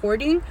the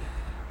recording,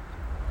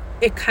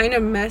 it kind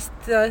of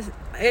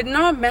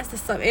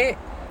it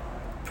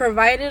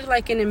provided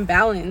like an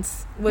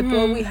imbalance with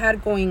what we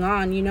had going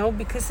on, you know,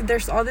 because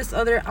there's all this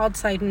other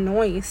outside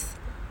noise.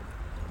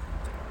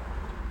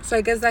 So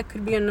I guess that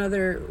could be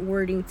another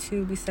wording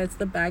too, besides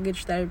the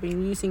baggage that I've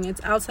been using.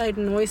 It's outside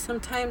noise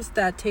sometimes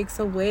that takes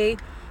away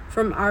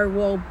from our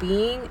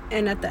well-being,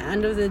 and at the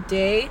end of the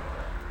day,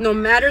 no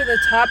matter the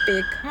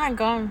topic, Oh my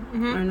god.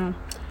 I know,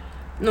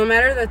 no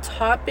matter the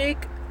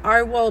topic,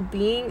 our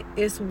well-being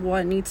is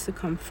what needs to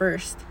come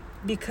first.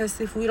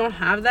 Because if we don't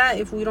have that,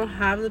 if we don't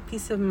have the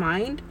peace of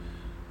mind,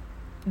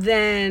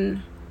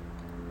 then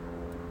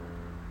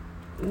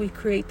we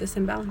create this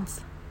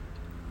imbalance.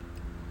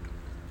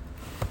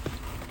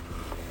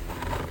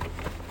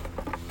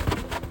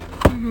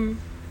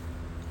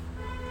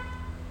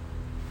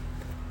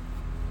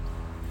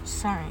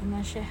 Sorry,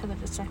 that shit had to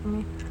distract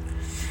me.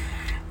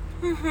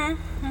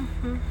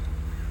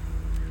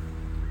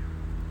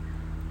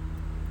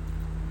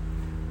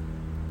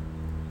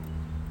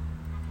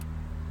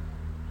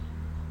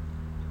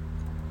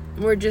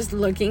 We're just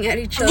looking at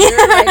each other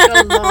like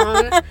a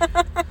long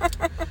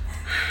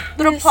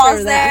little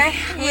pause there.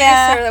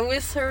 Yeah. We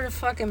sort of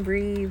fucking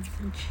breathe.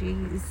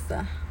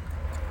 Jeez.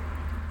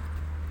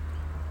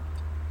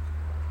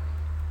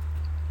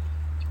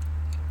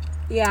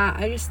 Yeah,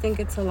 I just think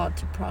it's a lot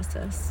to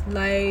process.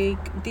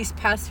 Like, these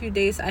past few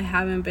days, I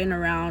haven't been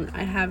around.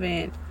 I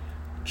haven't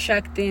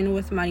checked in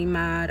with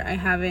Marimar. I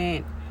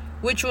haven't,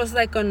 which was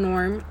like a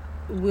norm.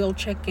 We'll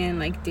check in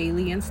like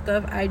daily and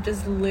stuff. I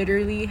just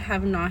literally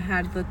have not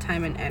had the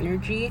time and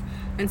energy.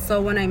 And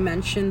so when I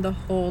mentioned the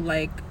whole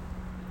like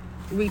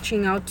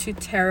reaching out to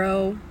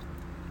tarot,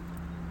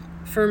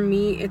 for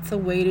me, it's a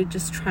way to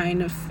just trying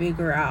to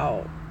figure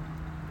out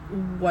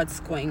what's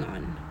going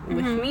on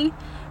with me.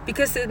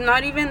 Because it's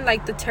not even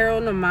like the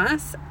tarot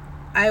nomás.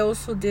 I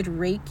also did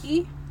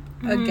Reiki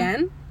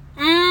again.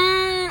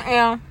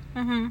 Yeah.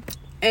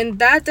 And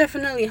that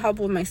definitely helped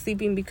with my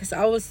sleeping, because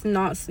I was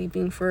not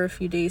sleeping for a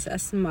few days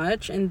as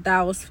much, and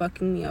that was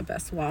fucking me up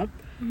as well.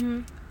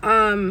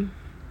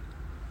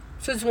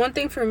 So it's one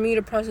thing for me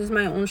to process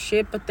my own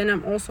shit, but then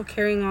I'm also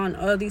carrying on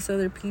all these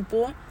other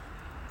people.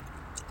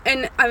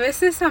 And a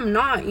veces I'm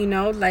not, you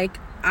know, like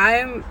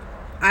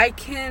I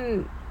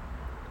can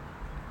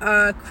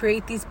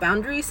create these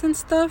boundaries and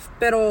stuff,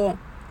 pero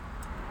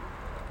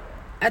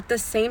at the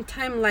same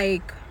time,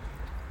 like,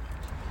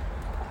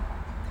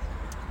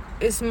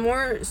 it's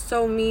more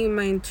so me,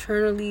 my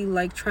internally,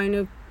 like, trying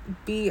to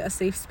be a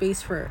safe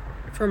space for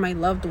my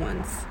loved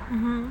ones.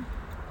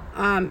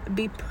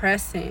 Be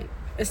present,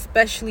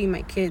 especially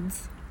my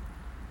kids.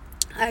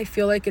 I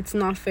feel like it's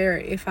not fair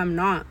if I'm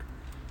not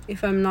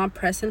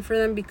present for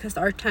them, because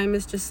our time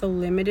is just so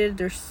limited.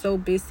 They're so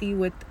busy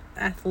with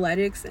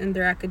athletics and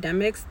their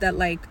academics that,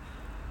 like,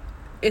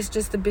 it's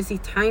just a busy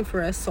time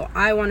for us. So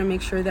I want to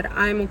make sure that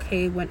I'm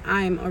okay when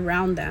I'm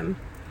around them.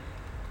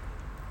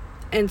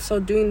 And so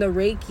doing the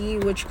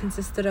Reiki, which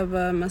consisted of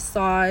a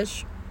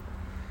massage,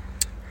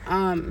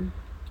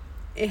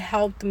 it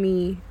helped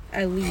me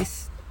at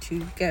least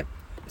to get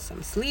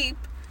some sleep.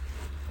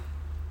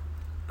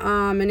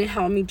 And it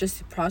helped me just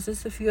to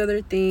process a few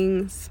other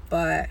things,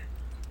 but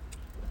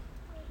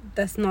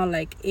that's not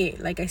like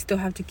it. Like, I still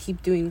have to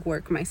keep doing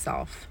work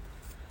myself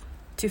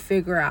to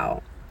figure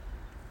out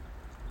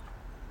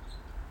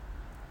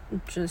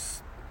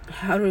just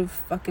how to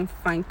fucking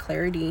find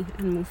clarity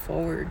and move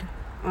forward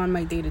on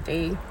my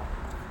day-to-day.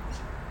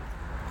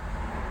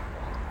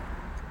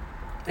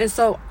 And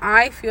so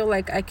I feel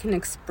like I can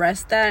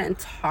express that and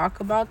talk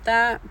about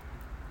that.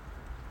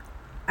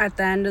 At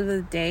the end of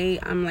the day,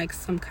 I'm like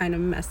some kind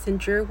of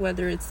messenger,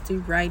 whether it's through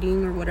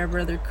writing or whatever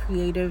other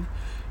creative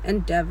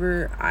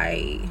endeavor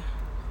I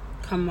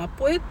come up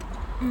with.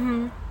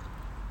 Mm-hmm.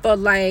 But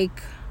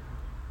like,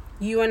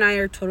 you and I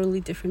are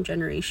totally different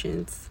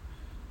generations.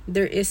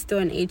 There is still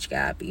an age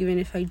gap, even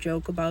if I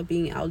joke about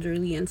being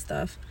elderly and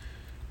stuff.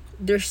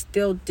 There's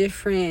still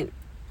different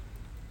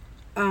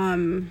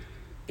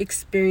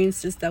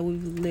experiences that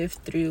we've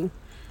lived through.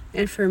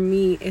 And for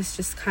me, it's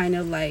just kind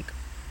of like,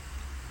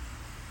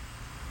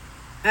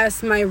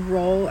 as my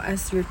role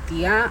as your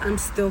tia, I'm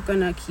still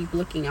gonna keep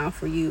looking out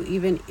for you,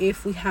 even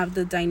if we have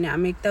the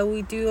dynamic that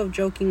we do of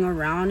joking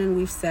around, and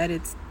we've said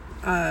it's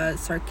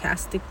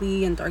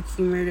sarcastically and dark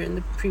humor in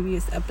the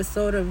previous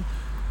episode of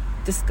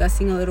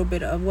discussing a little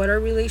bit of what our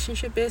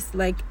relationship is.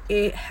 Like,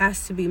 it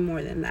has to be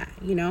more than that,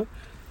 you know.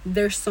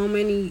 There's so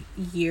many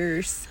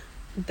years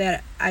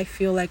that I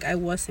feel like I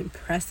wasn't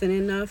present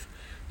enough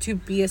to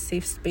be a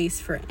safe space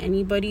for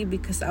anybody,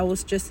 because I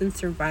was just in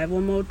survival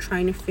mode,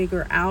 trying to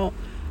figure out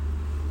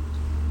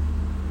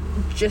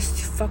just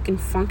to fucking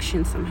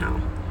function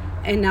somehow.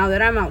 And now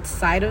that I'm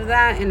outside of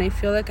that, and I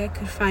feel like I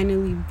could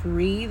finally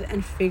breathe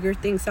and figure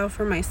things out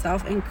for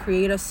myself and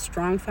create a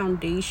strong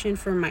foundation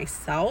for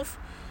myself,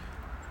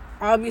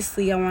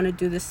 obviously I want to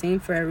do the same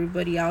for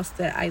everybody else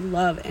that I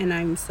love and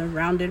I'm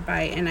surrounded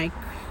by and I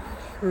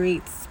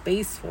create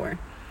space for.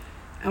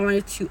 I want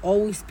it to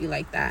always be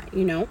like that,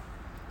 you know?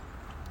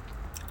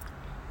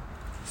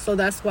 So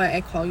that's why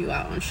I call you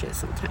out on shit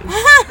sometimes.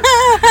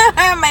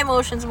 My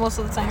emotions most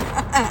of the time.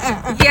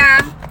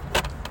 Yeah.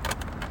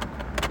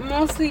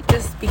 Mostly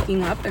just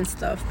speaking up and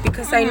stuff.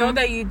 Because I know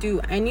that you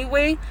do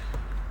anyway.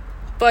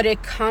 But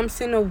it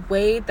comes in a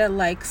way that,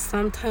 like,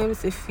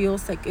 sometimes it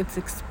feels like it's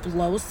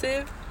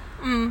explosive.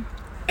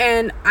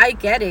 And I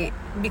get it.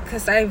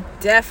 Because I've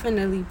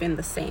definitely been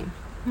the same.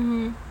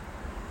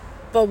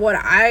 But what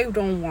I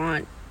don't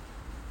want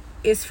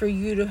is for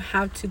you to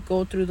have to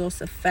go through those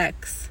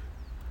effects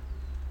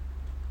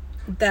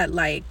that,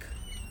 like,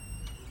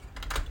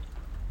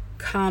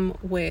 come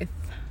with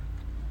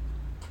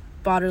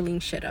bottling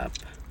shit up.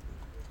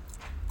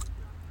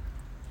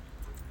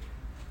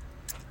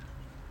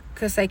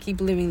 Because I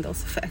keep living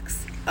those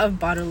effects of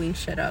bottling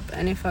shit up,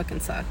 and it fucking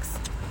sucks.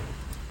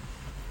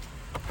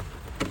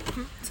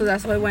 So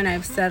that's why when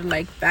I've said,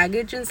 like,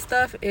 baggage and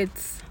stuff,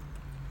 it's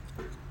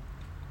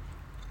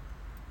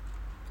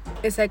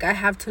like I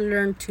have to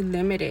learn to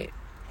limit it,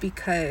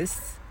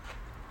 because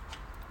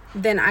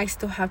then I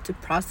still have to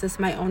process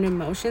my own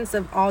emotions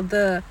of all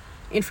the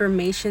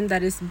information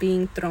that is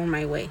being thrown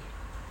my way.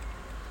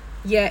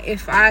 Yet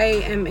if I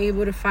am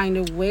able to find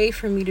a way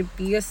for me to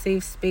be a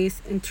safe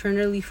space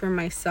internally for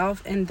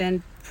myself and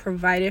then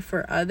provide it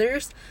for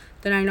others,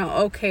 then I know,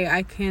 okay,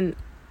 I can,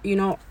 you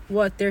know,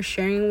 what they're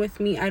sharing with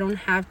me, I don't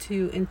have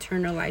to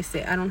internalize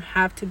it. I don't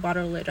have to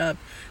bottle it up,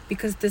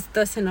 because this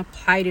doesn't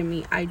apply to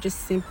me. I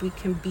just simply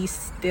can be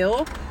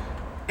still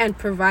and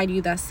provide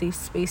you that safe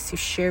space to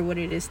share what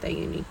it is that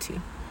you need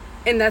to.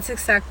 And that's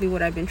exactly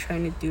what I've been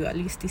trying to do, at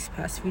least these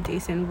past few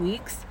days and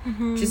weeks.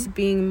 Just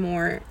being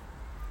more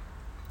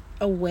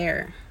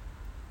aware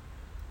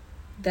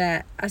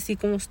that, así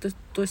como tú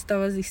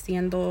estabas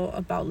diciendo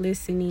about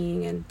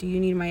listening and do you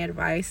need my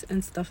advice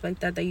and stuff like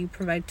that you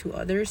provide to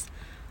others,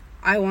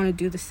 I want to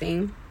do the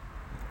same,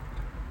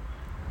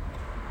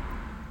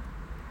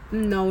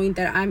 knowing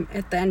that I'm,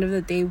 at the end of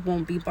the day,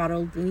 won't be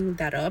bottling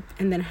that up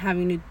and then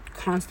having to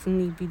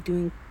constantly be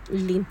doing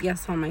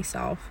limpias on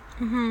myself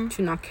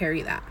to not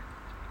carry that.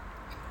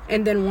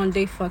 And then one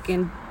day,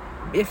 fucking,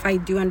 if I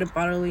do end up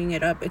bottling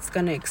it up, it's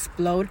gonna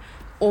explode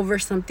over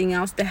something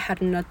else that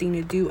had nothing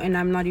to do, and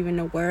I'm not even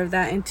aware of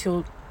that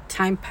until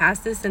time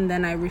passes, and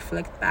then I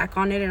reflect back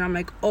on it and I'm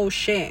like, oh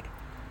shit,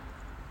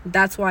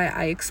 that's why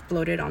I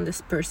exploded on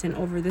this person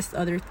over this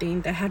other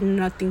thing that had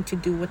nothing to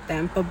do with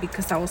them. But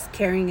because I was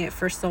carrying it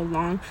for so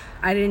long,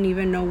 I didn't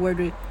even know where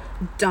to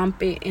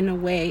dump it in a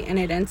way, and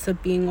it ends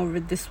up being over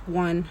this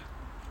one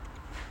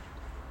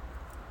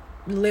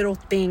little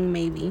thing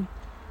maybe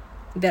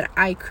that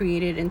I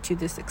created into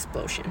this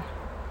explosion.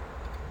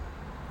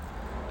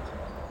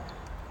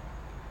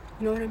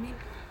 You know what I mean?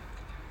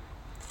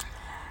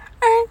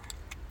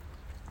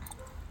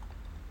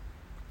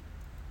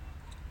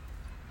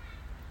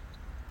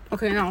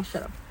 Okay, now I'll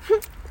shut up.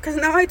 Because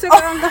now I took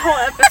on the whole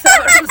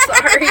episode. I'm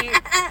sorry.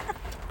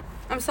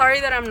 I'm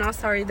sorry that I'm not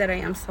sorry that I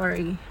am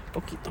sorry.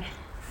 Poquito.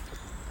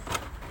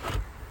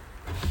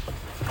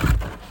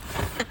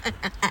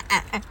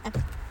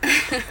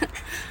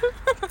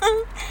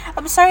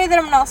 I'm sorry that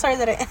I'm not sorry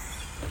that I...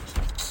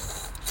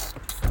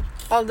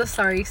 All the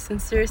sorry,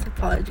 sincerest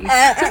apologies.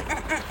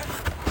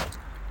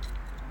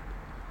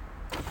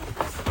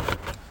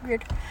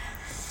 Weird.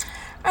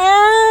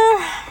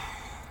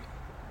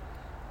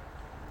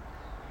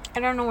 I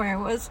don't know where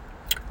I was.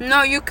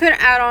 No, you could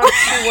add on to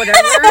whatever.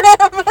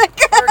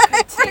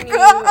 continue,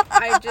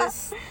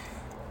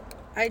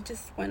 I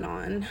just went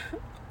on.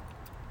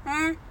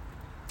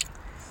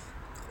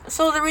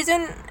 So the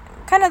reason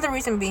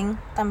being,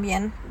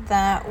 también,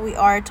 that we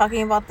are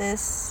talking about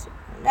this,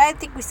 I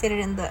think we said it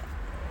in the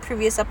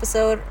previous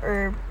episode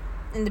or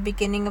in the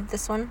beginning of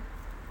this one,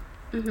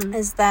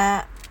 is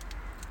that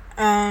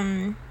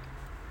my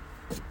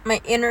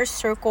inner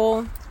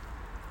circle,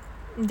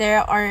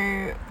 there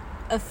are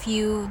a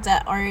few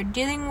that are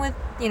dealing with,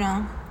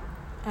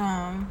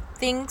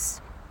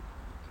 things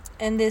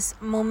in this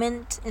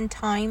moment in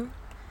time.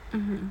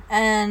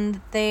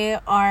 And they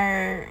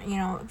are,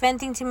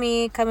 venting to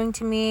me, coming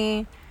to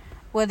me,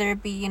 whether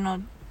it be,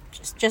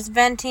 just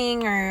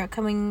venting or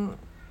coming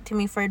to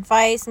me for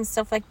advice and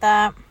stuff like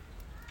that.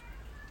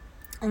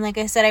 And like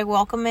I said, I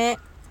welcome it.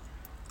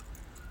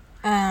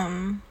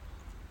 How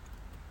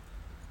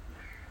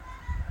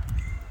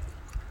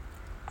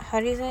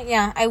do you say it?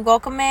 Yeah, I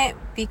welcome it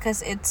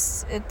because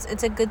it's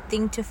a good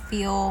thing to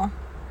feel,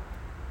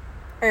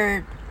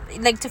 or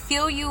like to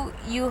feel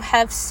you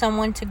have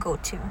someone to go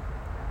to.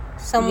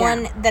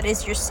 Someone that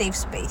is your safe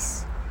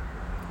space.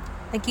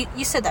 Like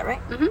you said that,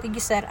 right? Like you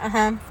said,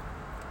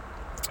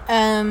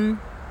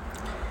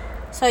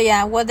 so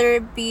yeah, whether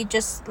it be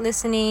just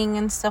listening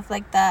and stuff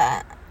like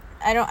that,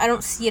 I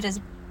don't see it as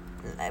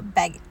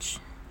baggage.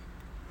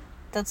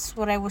 That's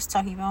what I was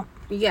talking about.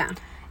 Yeah.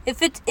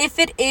 If it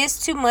is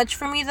too much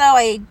for me though,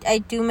 I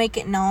do make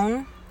it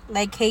known.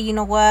 Like, hey, you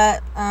know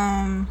what?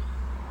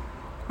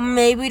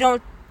 Maybe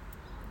don't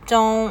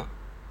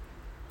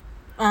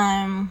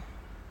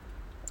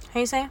how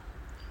you say?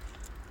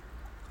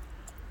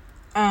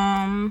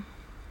 I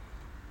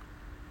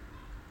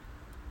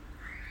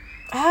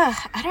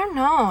don't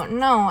know.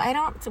 No, I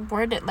don't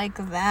word it like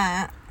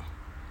that.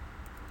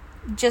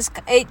 You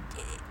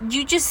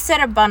just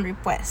set a boundary,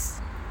 pues.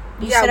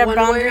 You set a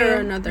boundary, way or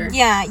another.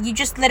 Yeah, you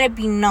just let it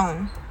be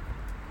known.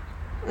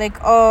 Like,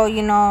 oh,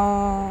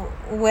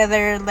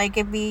 whether like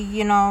it be,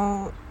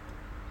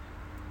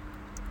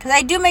 because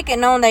I do make it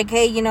known, like,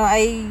 hey,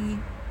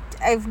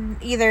 I've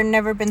either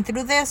never been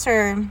through this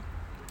or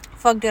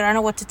fuck, dude, I don't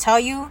know what to tell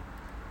you.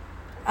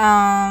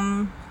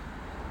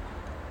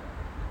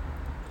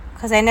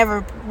 Because I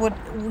never would,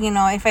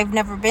 if I've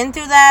never been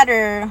through that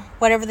or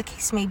whatever the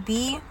case may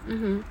be.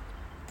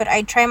 But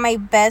I try my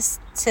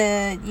best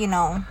to,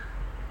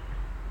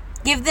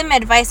 give them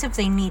advice if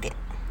they need it.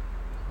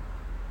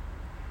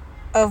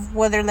 Of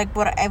whether, like,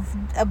 what I've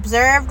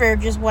observed or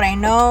just what I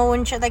know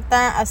and shit like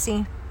that. I'll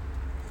see.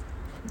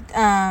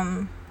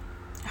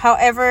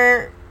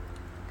 However,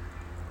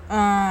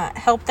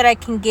 help that I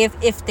can give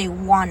if they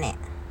want it.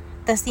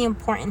 That's the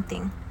important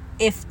thing.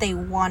 If they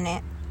want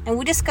it. And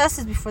we discussed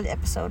this before the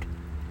episode.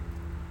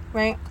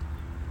 Right?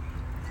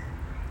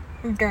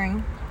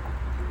 During.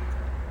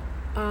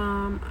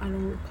 I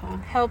don't recall.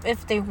 Help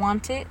if they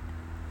want it.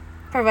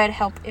 Provide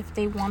help if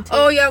they want it.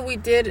 Oh yeah, we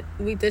did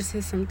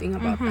say something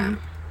about that.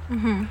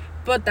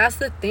 But that's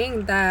the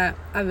thing, that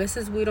a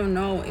veces we don't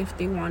know if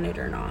they want it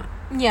or not.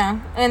 Yeah,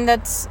 and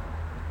that's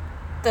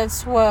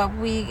what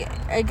we,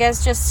 I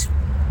guess, just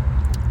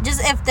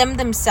if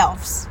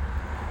themselves,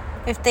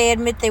 if they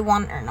admit they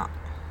want it or not.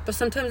 But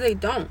sometimes they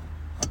don't.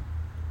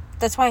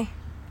 That's why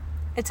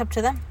it's up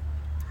to them.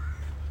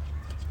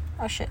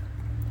 Oh shit.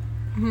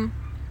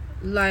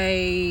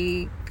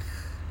 Like,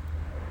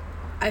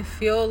 I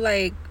feel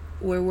like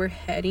where we're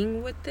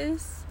heading with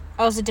this.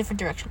 Oh, it's a different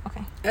direction.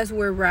 Okay. As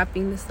we're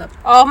wrapping this up.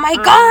 Oh my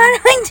god!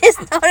 I just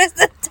noticed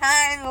the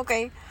time.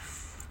 Okay.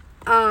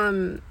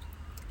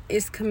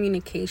 Is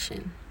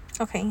communication.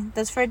 Okay,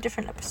 that's for a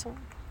different episode.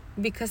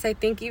 Because I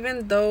think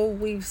even though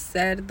we've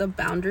said the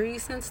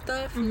boundaries and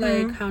stuff,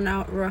 like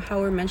how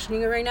we're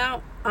mentioning it right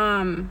now,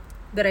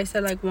 that I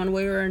said like one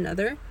way or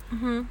another.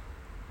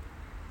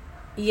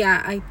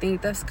 Yeah, I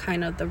think that's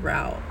kind of the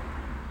route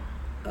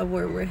of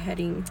where we're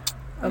heading.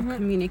 Of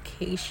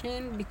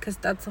communication, because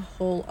that's a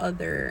whole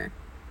other...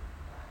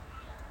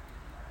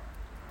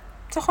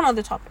 It's a whole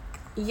other topic.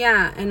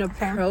 Yeah, an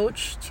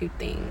approach to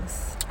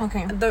things.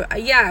 Okay.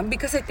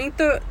 Because I think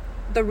the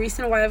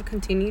reason why I've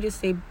continued to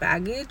say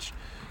baggage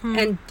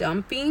and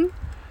dumping,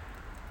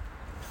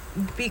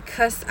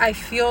 because I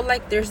feel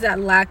like there's that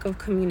lack of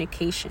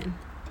communication.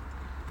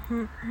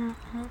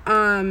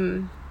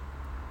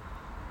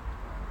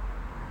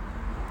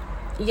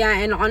 Yeah,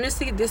 and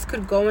honestly, this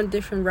could go in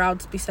different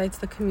routes besides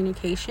the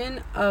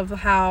communication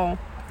of how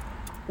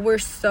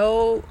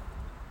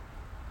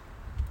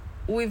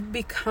we've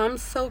become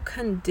so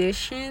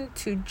conditioned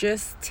to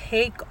just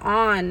take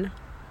on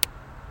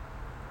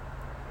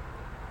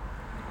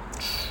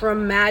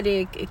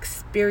traumatic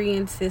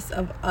experiences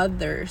of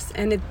others.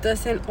 And it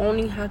doesn't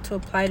only have to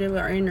apply to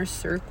our inner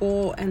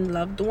circle and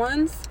loved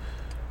ones.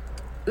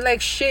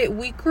 Like, shit,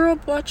 we grew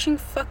up watching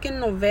fucking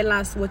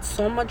novelas with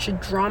so much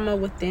drama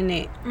within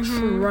it.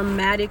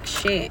 Traumatic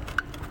shit.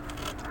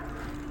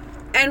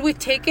 And we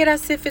take it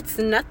as if it's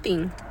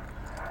nothing.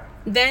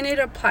 Then it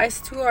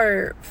applies to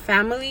our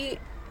family.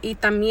 Y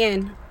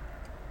también,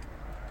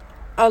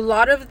 a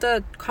lot of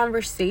the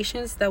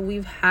conversations that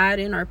we've had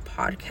in our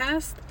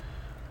podcast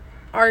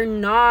are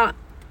not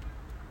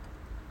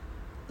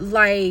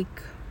like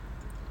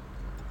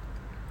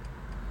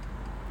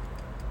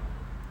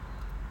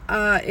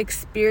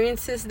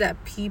experiences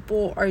that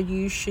people are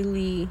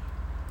usually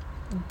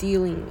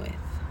dealing with.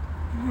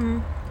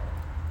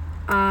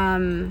 I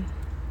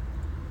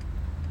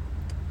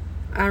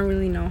don't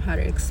really know how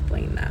to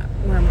explain that,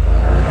 where I'm going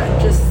with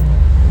that.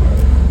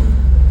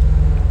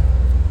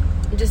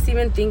 Just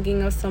even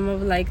thinking of some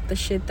of like the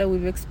shit that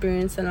we've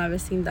experienced in la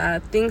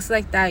vecindad, things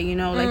like that, you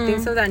know, like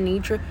things of that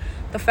nature.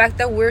 The fact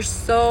that we're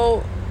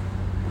so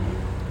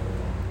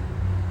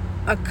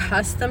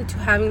accustomed to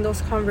having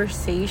those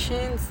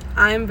conversations,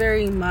 I'm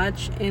very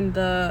much in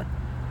the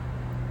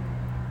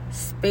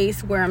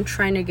space where I'm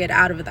trying to get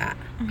out of that.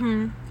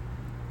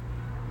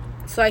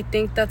 So I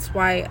think that's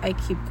why I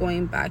keep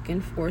going back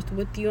and forth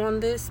with you on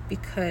this,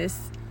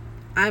 because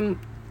I'm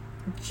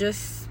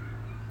just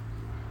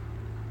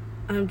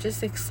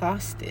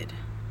exhausted,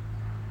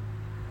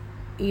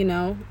 you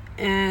know.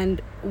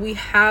 And we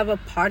have a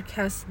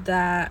podcast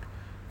that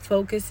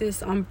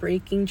focuses on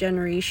breaking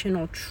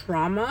generational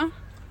trauma,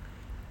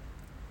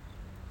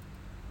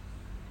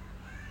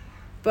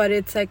 but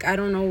it's like I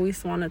don't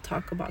always want to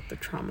talk about the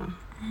trauma.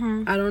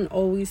 I don't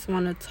always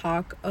want to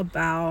talk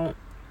about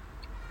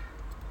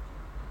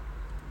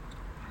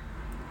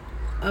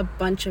a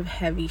bunch of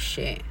heavy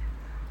shit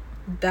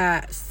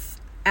that's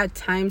at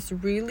times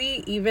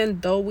really, even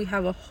though we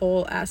have a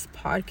whole ass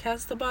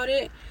podcast about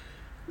it,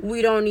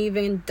 we don't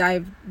even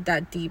dive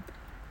that deep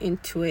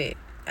into it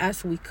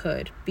as we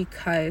could,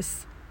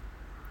 because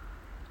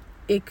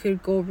it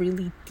could go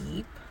really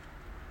deep.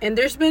 And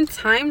there's been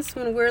times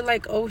when we're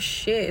like, oh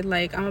shit,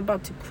 like I'm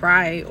about to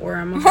cry, or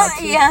I'm about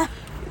to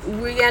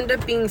we end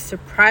up being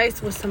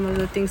surprised with some of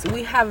the things.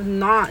 We have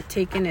not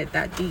taken it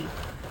that deep.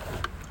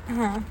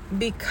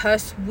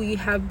 Because we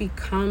have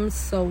become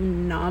so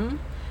numb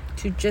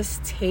to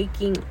just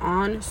taking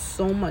on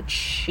so much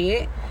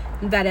shit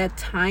that at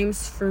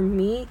times, for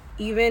me,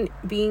 even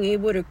being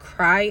able to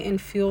cry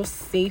and feel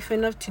safe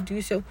enough to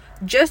do so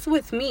just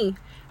with me,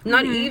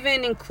 not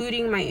even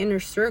including my inner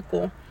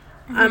circle,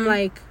 I'm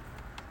like,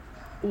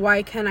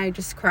 why can't I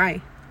just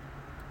cry?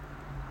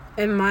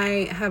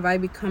 Have I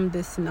become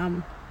this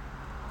numb?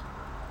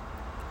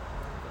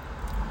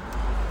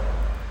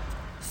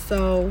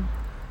 So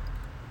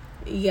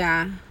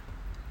yeah,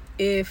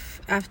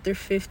 if after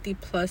 50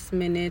 plus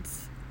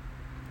minutes,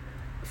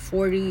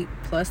 40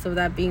 plus of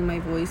that being my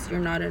voice,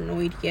 you're not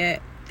annoyed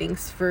yet,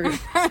 thanks for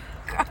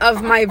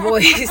of my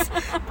voice,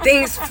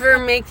 thanks for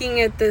making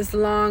it this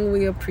long.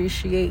 We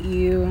appreciate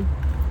you.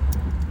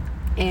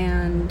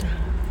 And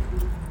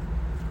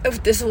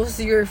if this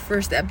was your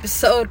first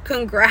episode,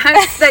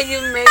 congrats that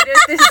you made it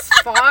this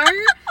far.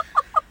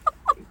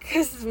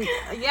 Because,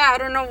 yeah, I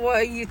don't know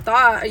what you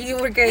thought you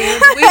were getting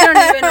into. We don't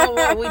even know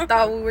what we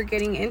thought we were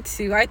getting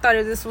into. I thought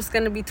this was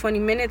going to be 20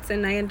 minutes,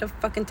 and I ended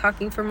up fucking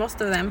talking for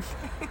most of them.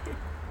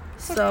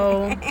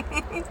 So.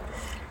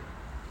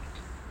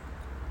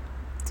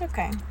 It's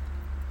okay.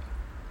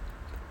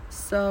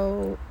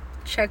 So,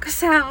 check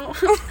us out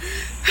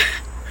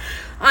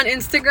on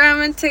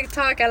Instagram and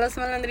TikTok at Las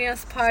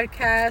Malandrinas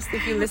Podcast.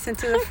 If you listen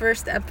to the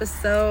first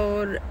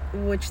episode,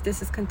 which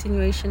this is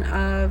continuation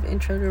of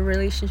Intro to a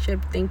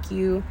Relationship, thank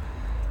you.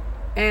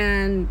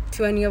 And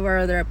to any of our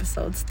other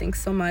episodes,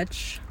 thanks so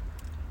much.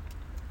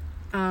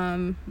 Be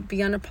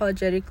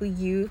unapologetically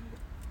you.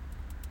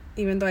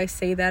 Even though I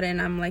say that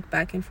and I'm like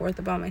back and forth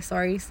about my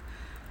sorries,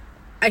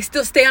 I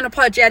still stay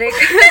unapologetic.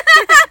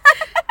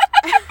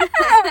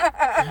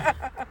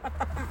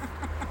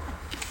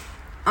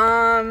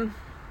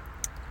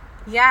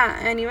 Yeah,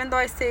 and even though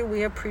I say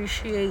we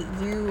appreciate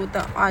you,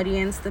 the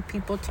audience, the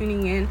people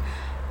tuning in,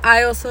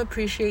 I also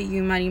appreciate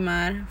you,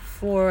 Marimar,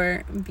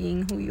 for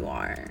being who you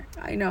are.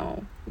 I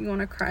know you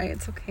want to cry,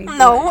 it's okay.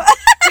 No. You're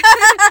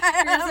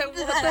just like,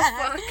 what the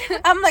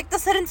fuck? I'm like the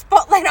sudden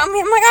spotlight on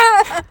me. I'm like,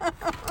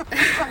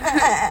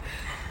 ah.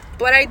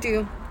 But I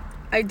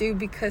do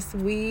because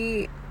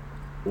we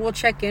will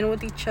check in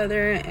with each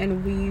other,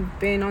 and we've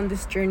been on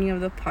this journey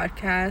of the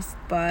podcast,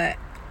 but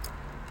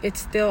it's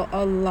still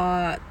a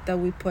lot that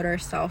we put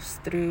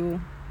ourselves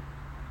through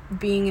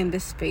being in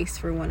this space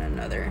for one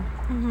another.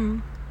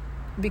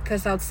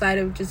 Because outside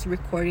of just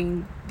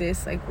recording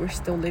this, like, we're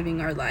still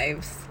living our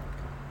lives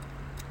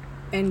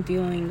and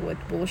dealing with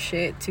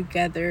bullshit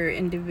together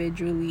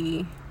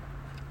individually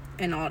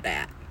and all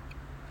that.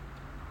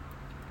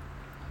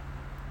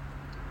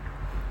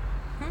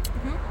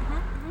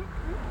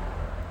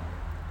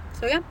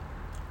 So yeah,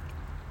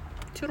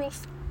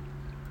 toodles.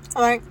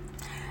 All right.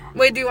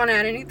 Wait, do you want to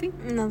add anything?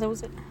 No, that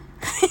was it.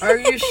 Are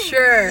you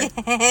sure?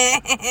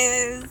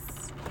 Yes.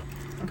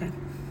 Okay.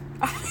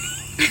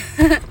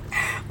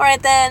 All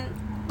right then.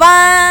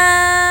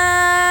 Bye.